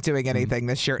because we're not doing anything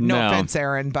this year. No offense,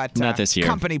 Aaron, but not this year.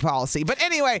 Company policy. But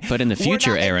anyway. But in the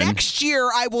future, Aaron. Next year,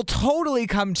 I will totally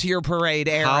come to your parade,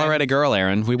 Aaron. Holler at a girl,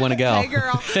 Aaron. We want to go. Hey,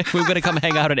 girl. We're going to come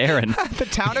hang out at Aaron. The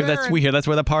town of Aaron. We hear that's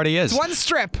where the party is. It's one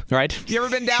strip. Right? You ever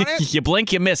been down it? You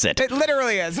blink, you miss it. It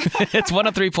literally is. It's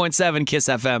 103.7 Kiss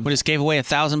FM. We just gave away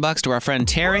 $1,000 to our friend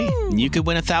Terry. You could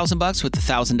win $1,000 with the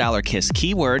 $1,000 Kiss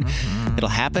keyword. It'll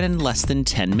happen in less than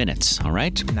 10 minutes. All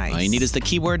right? Nice. All you need is the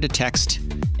keyword to text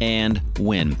and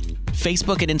win.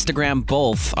 Facebook and Instagram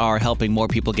both are helping more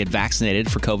people get vaccinated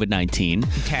for COVID-19.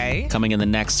 Okay. Coming in the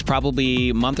next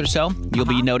probably month or so, you'll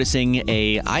be noticing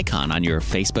a icon on your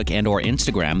Facebook and or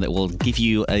Instagram that will give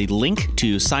you a link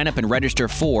to sign up and register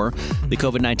for the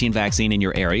COVID-19 vaccine in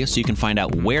your area so you can find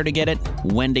out where to get it,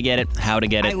 when to get it, how to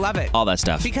get it. I love it. All that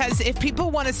stuff. Because if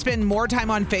people want to spend more time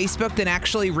on Facebook than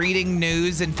actually reading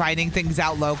news and finding things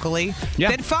out locally,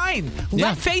 then fine.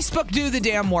 Let Facebook do the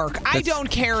damn work. I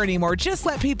don't care anymore. Just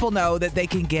let people know that they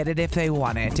can get it if they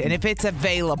want it and if it's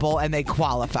available and they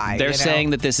qualify. They're saying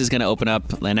that this is going to open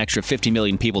up an extra 50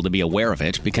 million people to be aware of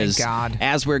it because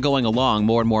as we're going along,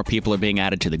 more and more people are being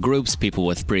added to the groups. People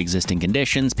with pre-existing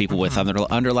conditions, people with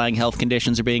underlying health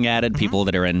conditions are being added, people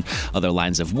that are in other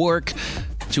lines of work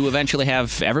to eventually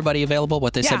have everybody available,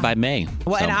 what they said by May.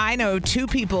 Well, and I know 2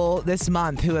 people this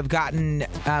month who have gotten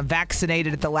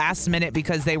vaccinated at the last minute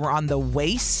because they were on the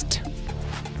waste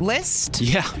list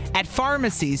at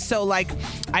pharmacies. So, like,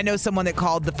 I know someone that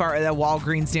called the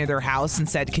Walgreens near their house and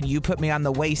said, can you put me on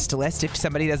the waste list? If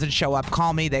somebody doesn't show up,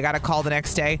 call me. They got to call the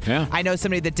next day. I know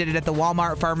somebody that did it at the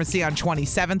Walmart pharmacy on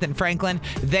 27th in Franklin.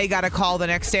 They got to call the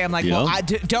next day. I'm like, well,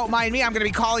 don't mind me. I'm going to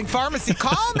be calling pharmacy.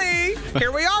 Call me.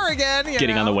 Here we are again.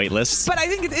 Getting on the wait list. But I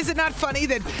think, is it not funny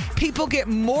that people get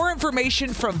more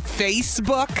information from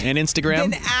Facebook and Instagram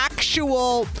than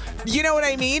actual, you know what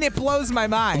I mean? It blows my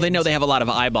mind. Well, they know they have a lot of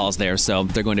eyeballs there, so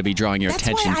they're going to be drawing your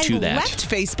attention to that. I left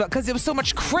Facebook because it was so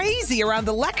much crazy around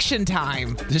election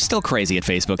time. They're still crazy at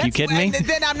Facebook. You kidding me?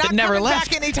 Then I'm not it never coming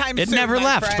left. back anytime it soon. It never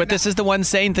left, friend. but this is the one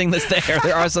sane thing that's there.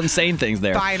 There are some sane things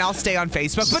there. Fine, I'll stay on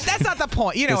Facebook, but that's not the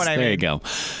point. You know what I mean? There you go.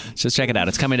 Just check it out.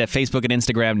 It's coming to Facebook and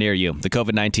Instagram near you. The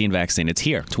COVID-19 vaccine. It's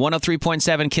here. It's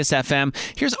 103.7 Kiss FM.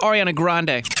 Here's Ariana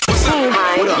Grande.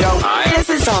 Hi. This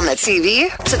is on the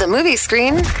TV, to the movie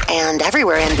screen, and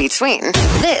everywhere in between.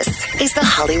 This is the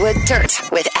Hollywood Dirt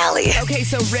with Allie. Okay,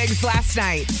 so Riggs, last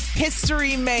night,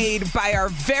 history made by our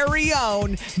very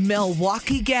own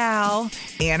Milwaukee gal,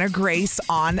 Anna Grace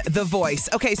on The Voice.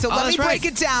 Okay, so let me break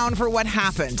it down for what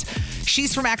happened.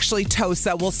 She's from actually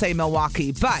Tosa, we'll say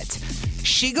Milwaukee, but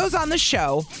she goes on the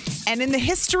show, and in the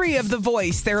history of The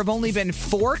Voice, there have only been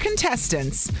 4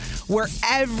 contestants where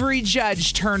every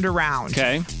judge turned around.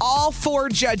 Okay. All 4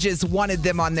 judges wanted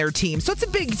them on their team, so it's a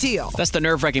big deal. That's the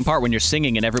nerve-wracking part when you're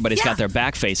singing and everybody's got their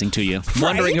back facing to you,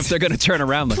 wondering if they're going to turn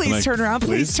around. Please turn around.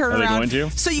 Please turn around. Are they going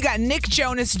to? So you got Nick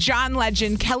Jonas, John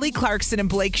Legend, Kelly Clarkson, and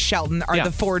Blake Shelton are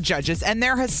the 4 judges, and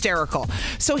they're hysterical.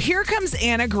 So here comes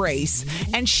Anna Grace,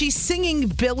 and she's singing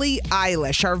Billie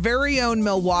Eilish, our very own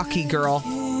Milwaukee girl.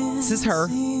 This is her.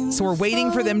 So we're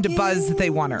waiting for them to buzz that they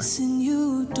want her. Come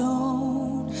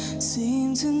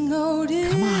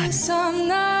on.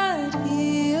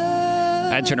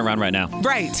 I'd turn around right now.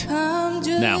 Right. Now.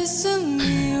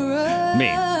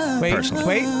 Me. Wait. Personally.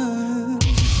 Wait.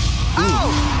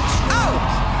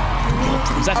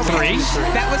 Is that 3?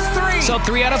 That was 3. So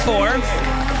 3 out of 4.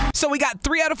 So we got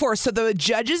 3 out of 4. So the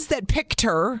judges that picked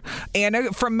her,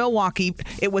 Anna from Milwaukee,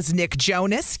 it was Nick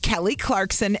Jonas, Kelly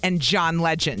Clarkson, and John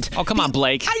Legend. Oh, come on,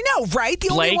 Blake. I know, right? The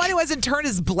only one who hasn't turned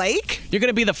is Blake. You're going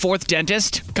to be the 4th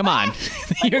dentist? Come on.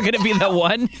 You're going to be the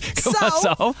one?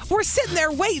 So we're sitting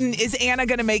there waiting. Is Anna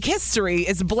going to make history?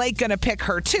 Is Blake going to pick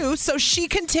her too? So she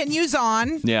continues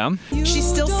on. Yeah. She's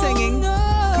still singing.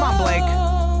 Come on, Blake.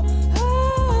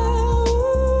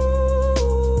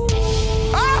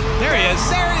 There he is.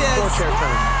 There he is.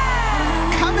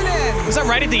 coming in. Was that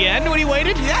right at the end when he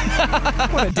waited?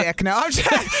 Yeah. What a dick. No, I'm just,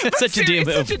 Such a dick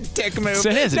move. Such a dick move. So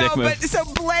it is a dick move. So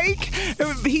Blake,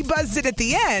 he buzzed it at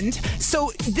the end.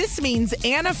 So this means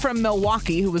Anna from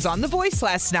Milwaukee, who was on The Voice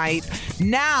last night,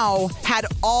 now had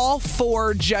all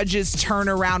 4 judges turn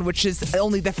around, which is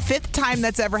only the 5th time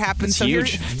that's ever happened. It's so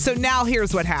huge. So now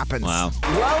here's what happens. Wow.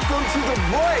 Welcome to The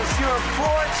Voice, your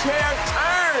 4-chair turn.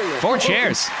 4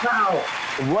 chairs. Now,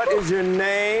 what is your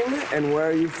name and where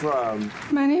are you from?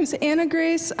 My name's Anna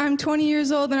Grace. I'm 20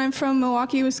 years old and I'm from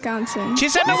Milwaukee, Wisconsin. She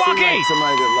said Milwaukee. Like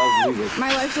somebody that loves music.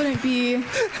 My life wouldn't be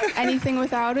anything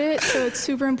without it, so it's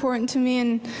super important to me,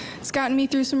 and it's gotten me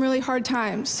through some really hard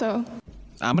times. So.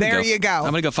 There you go. I'm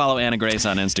going to go follow Anna Grace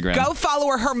on Instagram. Go follow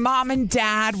her. Her mom and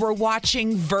dad were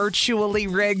watching virtually,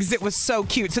 Riggs. It was so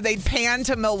cute. So they'd pan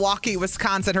to Milwaukee,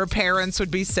 Wisconsin. Her parents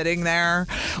would be sitting there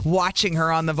watching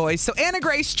her on The Voice. So Anna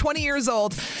Grace, 20 years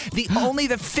old, only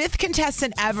the 5th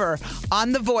contestant ever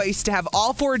on The Voice to have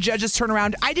all 4 judges turn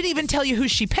around. I didn't even tell you who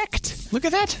she picked. Look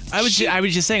at that. I was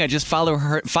just saying, I just followed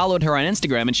her on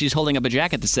Instagram, and she's holding up a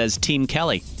jacket that says Team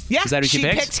Kelly. Yeah, is that who she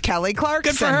picked? She picked Kelly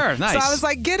Clarkson. Good for her. Nice. So I was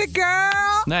like, get it, girl.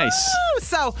 Nice. Woo!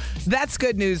 So that's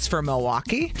good news for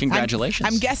Milwaukee. Congratulations.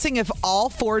 I'm guessing if all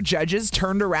 4 judges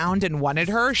turned around and wanted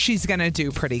her, she's going to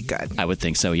do pretty good. I would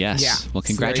think so, yes. Yeah. Well,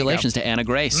 congratulations to Anna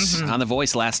Grace on The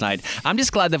Voice last night. I'm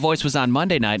just glad The Voice was on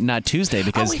Monday night and not Tuesday,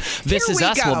 because This Is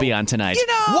Us will be on tonight. You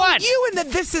know, what? You and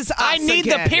the This Is Us I need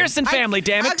again. the Pearson family,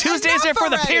 damn it. Tuesdays are for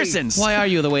the Pearsons. Why are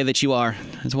you the way that you are?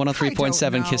 It's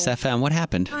 103.7 Kiss FM. What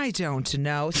happened? I don't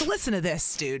know. So listen to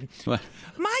this, dude. What?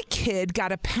 My kid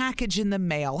got a package in the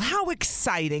mail. How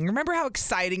exciting. Remember how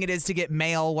exciting it is to get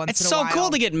mail once in a while? It's so cool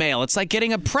to get mail. It's like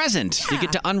getting a present. Yeah. You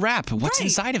get to unwrap what's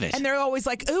inside of it. And they're always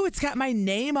like, ooh, it's got my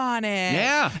name on it.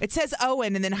 Yeah. It says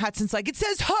Owen, and then Hudson's like, it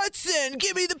says Hudson,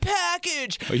 give me the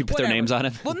package. Oh, you put their names on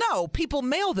it? Well, no, people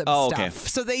mail them stuff. Okay.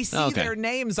 So they see their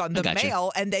names on the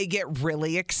mail, and they get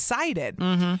really excited.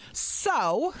 Mm-hmm.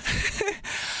 So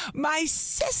my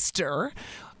sister,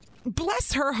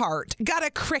 bless her heart, got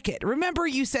a Cricut. Remember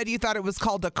you said you thought it was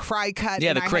called a cry cut?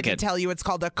 Yeah, the I Cricut. had to tell you it's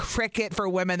called a Cricut for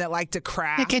women that like to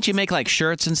craft. Yeah, can't you make like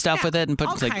shirts and stuff with it and put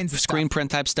all like kinds of screen print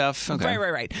type stuff? Okay.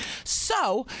 Right.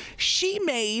 So she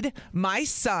made my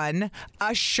son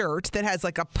a shirt that has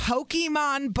like a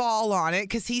Pokemon ball on it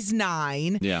because he's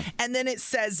 9. Yeah. And then it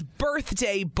says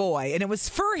birthday boy. And it was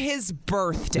for his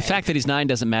birthday. The fact that he's 9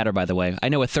 doesn't matter, by the way. I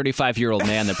know a 35-year-old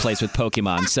man that plays with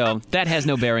Pokemon, so that has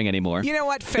no bearing anymore. You know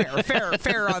what? Fair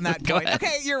on that point. Ahead.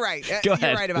 Okay, you're right. Go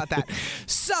ahead. You're right about that.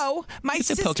 So my It's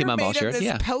a sister Pokemon ball made him shirt, this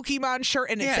yeah. Pokemon shirt,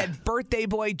 and it said birthday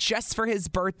boy just for his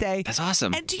birthday. That's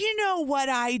awesome. And do you know what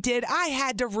I did? I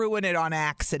had to ruin it on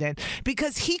accident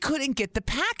because he couldn't get the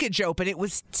package open. It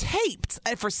was taped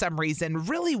for some reason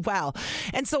really well.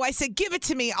 And so I said, give it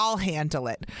to me. I'll handle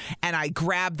it. And I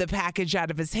grabbed the package out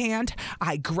of his hand.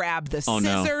 I grabbed the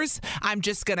scissors. I'm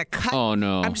just going to cut. Oh,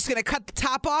 no. I'm just going to cut the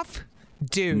top off.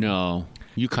 Dude. No.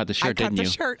 You cut the shirt, didn't you?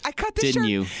 I cut the shirt. Didn't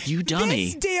you? You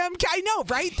dummy. I know,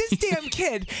 right? This damn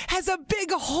kid has a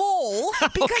big hole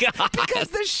because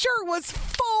the shirt was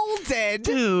folded.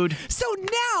 Dude. So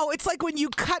now it's like when you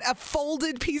cut a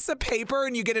folded piece of paper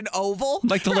and you get an oval.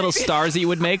 Like the little stars that you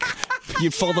would make?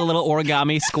 You'd fold the little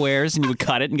origami squares and you would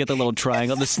cut it and get the little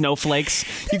triangle, the snowflakes.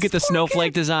 You get the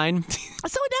snowflake design.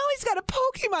 So now he's got a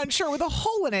Pokemon shirt with a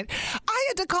hole in it. I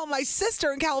had to call my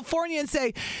sister in California and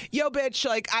say, yo, bitch,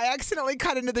 like I accidentally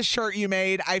cut into the shirt you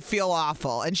made. I feel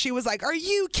awful. And she was like, are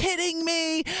you kidding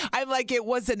me? I'm like, it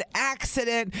was an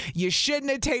accident. You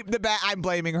shouldn't have taped the back. I'm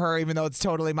blaming her, even though it's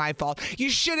totally my fault.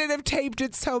 You shouldn't have taped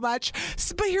it so much.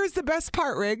 But here's the best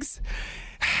part, Riggs.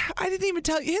 I didn't even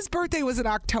tell you. His birthday was in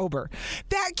October.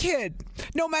 That kid,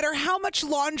 no matter how much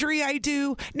laundry I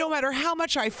do, no matter how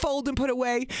much I fold and put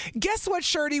away, guess what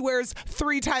shirt he wears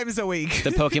 3 times a week? The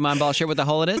Pokemon ball shirt with the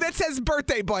hole in it? That says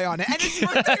birthday boy on it. And his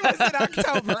birthday was in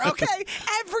October, okay?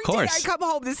 Every day I come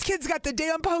home, this kid's got the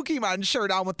damn Pokemon shirt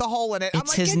on with the hole in it.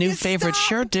 It's his new favorite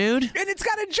shirt, dude. And it's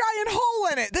got a giant hole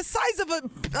in it, the size of a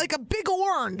big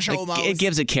orange almost. It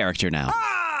gives it character now.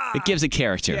 It gives it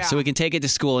character, so we can take it to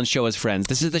school and show his friends.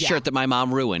 This is the shirt that my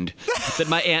mom ruined, that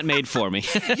my aunt made for me.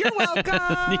 You're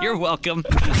welcome. You're welcome.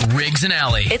 Riggs and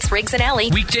Alley. It's Riggs and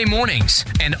Alley. Weekday mornings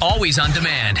and always on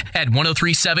demand at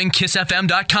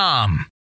 1037kissfm.com.